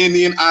West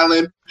Indian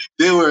island.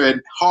 They were in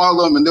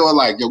Harlem, and they were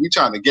like, yo, we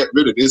trying to get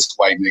rid of this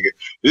white nigga.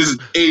 This is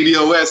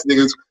ADOS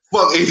niggas.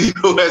 Fuck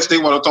ADOS. They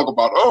want to talk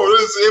about,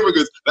 this is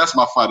immigrants. That's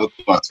my final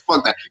thoughts.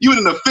 Fuck that. Even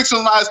in a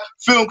fictionalized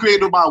film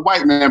created by a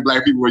white man,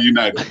 black people were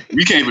united.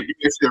 We can't even do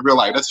this in real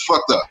life. That's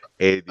fucked up.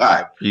 Hey,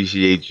 I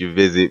appreciate your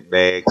visit,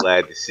 man.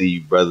 Glad to see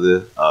you,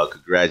 brother.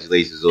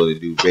 Congratulations on the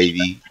new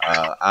baby.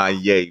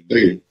 Anye,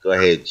 man. Go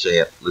ahead,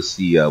 champ. Let's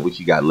see what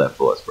you got left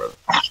for us, brother.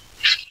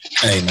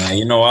 Hey,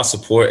 man, I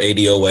support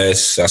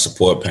ADOS. I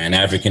support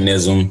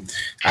Pan-Africanism.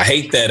 I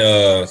hate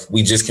that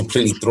we just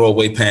completely throw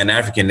away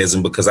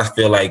Pan-Africanism because I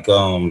feel like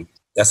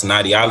that's an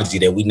ideology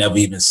that we never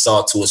even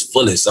saw to its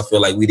fullest. I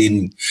feel like we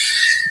didn't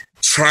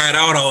try it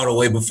out all the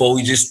way before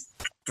we just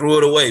threw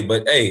it away.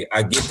 But, hey,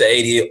 I get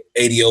the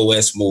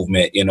ADOS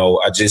movement. I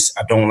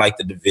don't like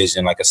the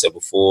division, like I said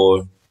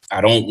before. I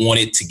don't want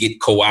it to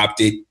get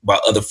co-opted by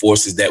other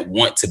forces that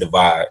want to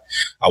divide.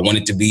 I want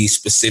it to be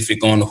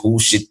specific on who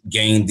should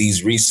gain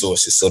these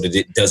resources so that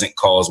it doesn't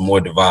cause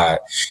more divide.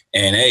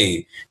 And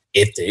hey,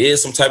 if there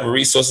is some type of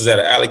resources that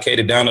are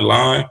allocated down the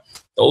line,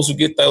 those who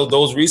get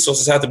those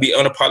resources have to be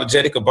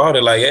unapologetic about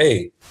it. Like,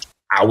 hey,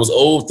 I was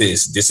owed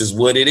this. This is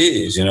what it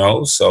is,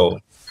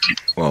 So,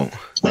 well,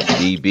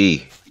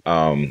 DB,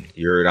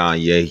 you heard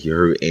Anye, you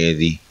heard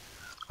Andy.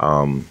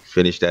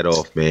 Finish that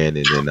off, man,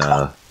 and then.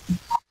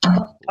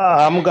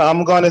 I'm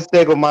going to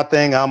stick with my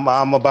thing.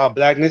 I'm about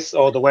blackness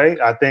all the way.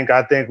 I think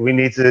we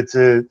need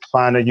to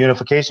find a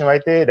unification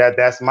right there.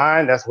 That's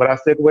mine. That's what I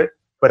stick with.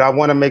 But I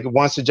want to make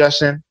one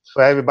suggestion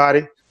for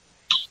everybody.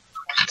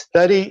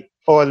 Study,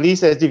 or at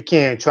least as you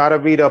can, try to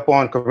read up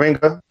on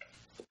Karinga,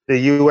 the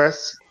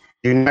U.S.,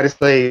 the United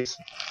States,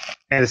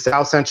 and the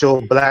South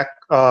Central Black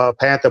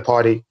Panther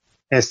Party,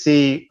 and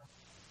see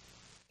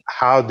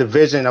how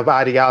division of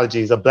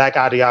ideologies, of black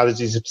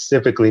ideologies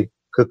specifically,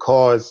 could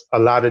cause a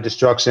lot of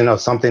destruction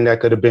of something that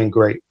could have been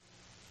great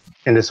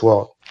in this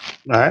world.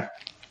 All right?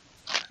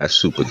 That's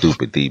super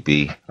duper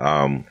DB.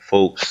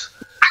 Folks,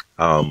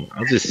 I'll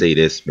just say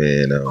this,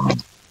 man.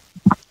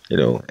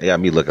 It got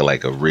me looking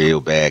like a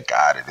real bad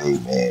guy today,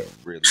 man.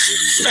 Really, really,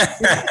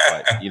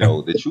 really.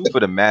 But, the truth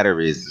of the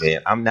matter is,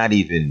 man, I'm not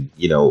even,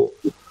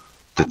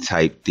 the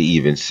type to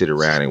even sit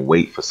around and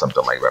wait for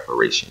something like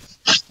reparations.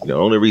 The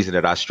only reason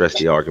that I stress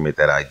the argument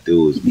that I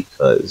do is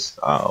because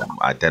I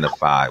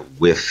identify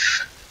with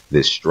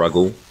this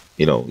struggle.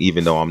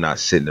 Even though I'm not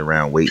sitting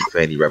around waiting for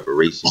any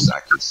reparations,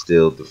 I can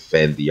still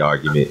defend the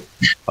argument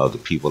of the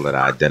people that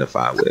I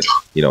identify with.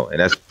 And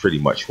that's pretty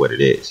much what it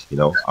is.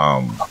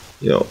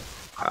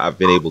 I've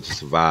been able to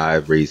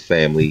survive, raise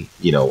family,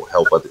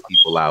 help other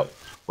people out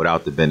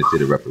without the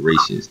benefit of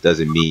reparations.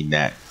 Doesn't mean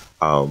that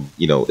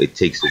it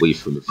takes away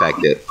from the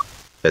fact that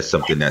that's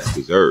something that's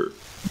deserved.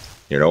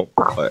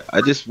 But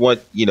I just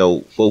want,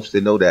 folks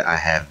to know that I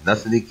have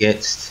nothing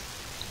against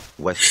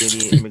West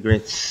Indian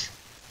immigrants,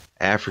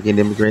 African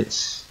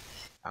immigrants.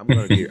 I'm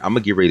gonna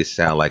get ready to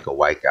sound like a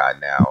white guy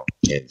now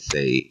and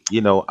say,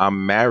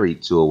 I'm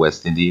married to a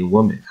West Indian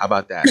woman. How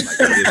about that?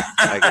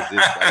 Like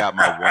I got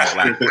my one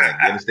black friend.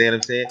 You understand what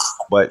I'm saying?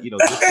 But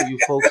just so you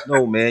folks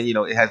know, man,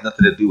 it has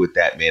nothing to do with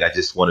that, man. I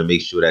just want to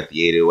make sure that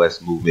the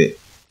ADOS movement,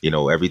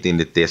 everything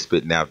that they're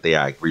spitting out there,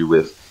 I agree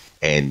with.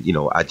 And,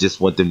 I just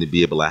want them to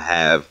be able to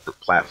have the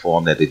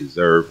platform that they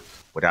deserve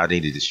without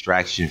any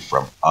distraction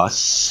from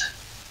us,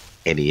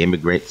 any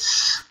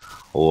immigrants,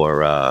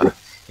 or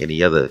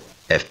any other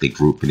ethnic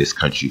group in this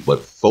country.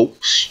 But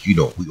folks, we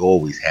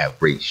always have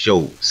great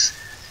shows.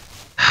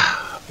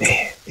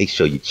 Man, make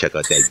sure you check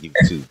out that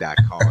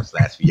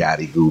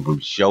youtube.com/Reality Guru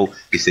show.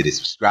 Consider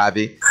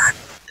subscribing.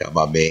 Got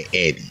my man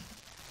Andy,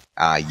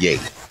 Anye,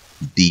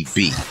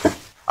 DB.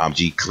 I'm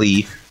G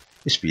Cleve.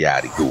 It's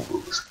Reality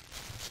Gurus.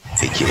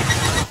 Take care.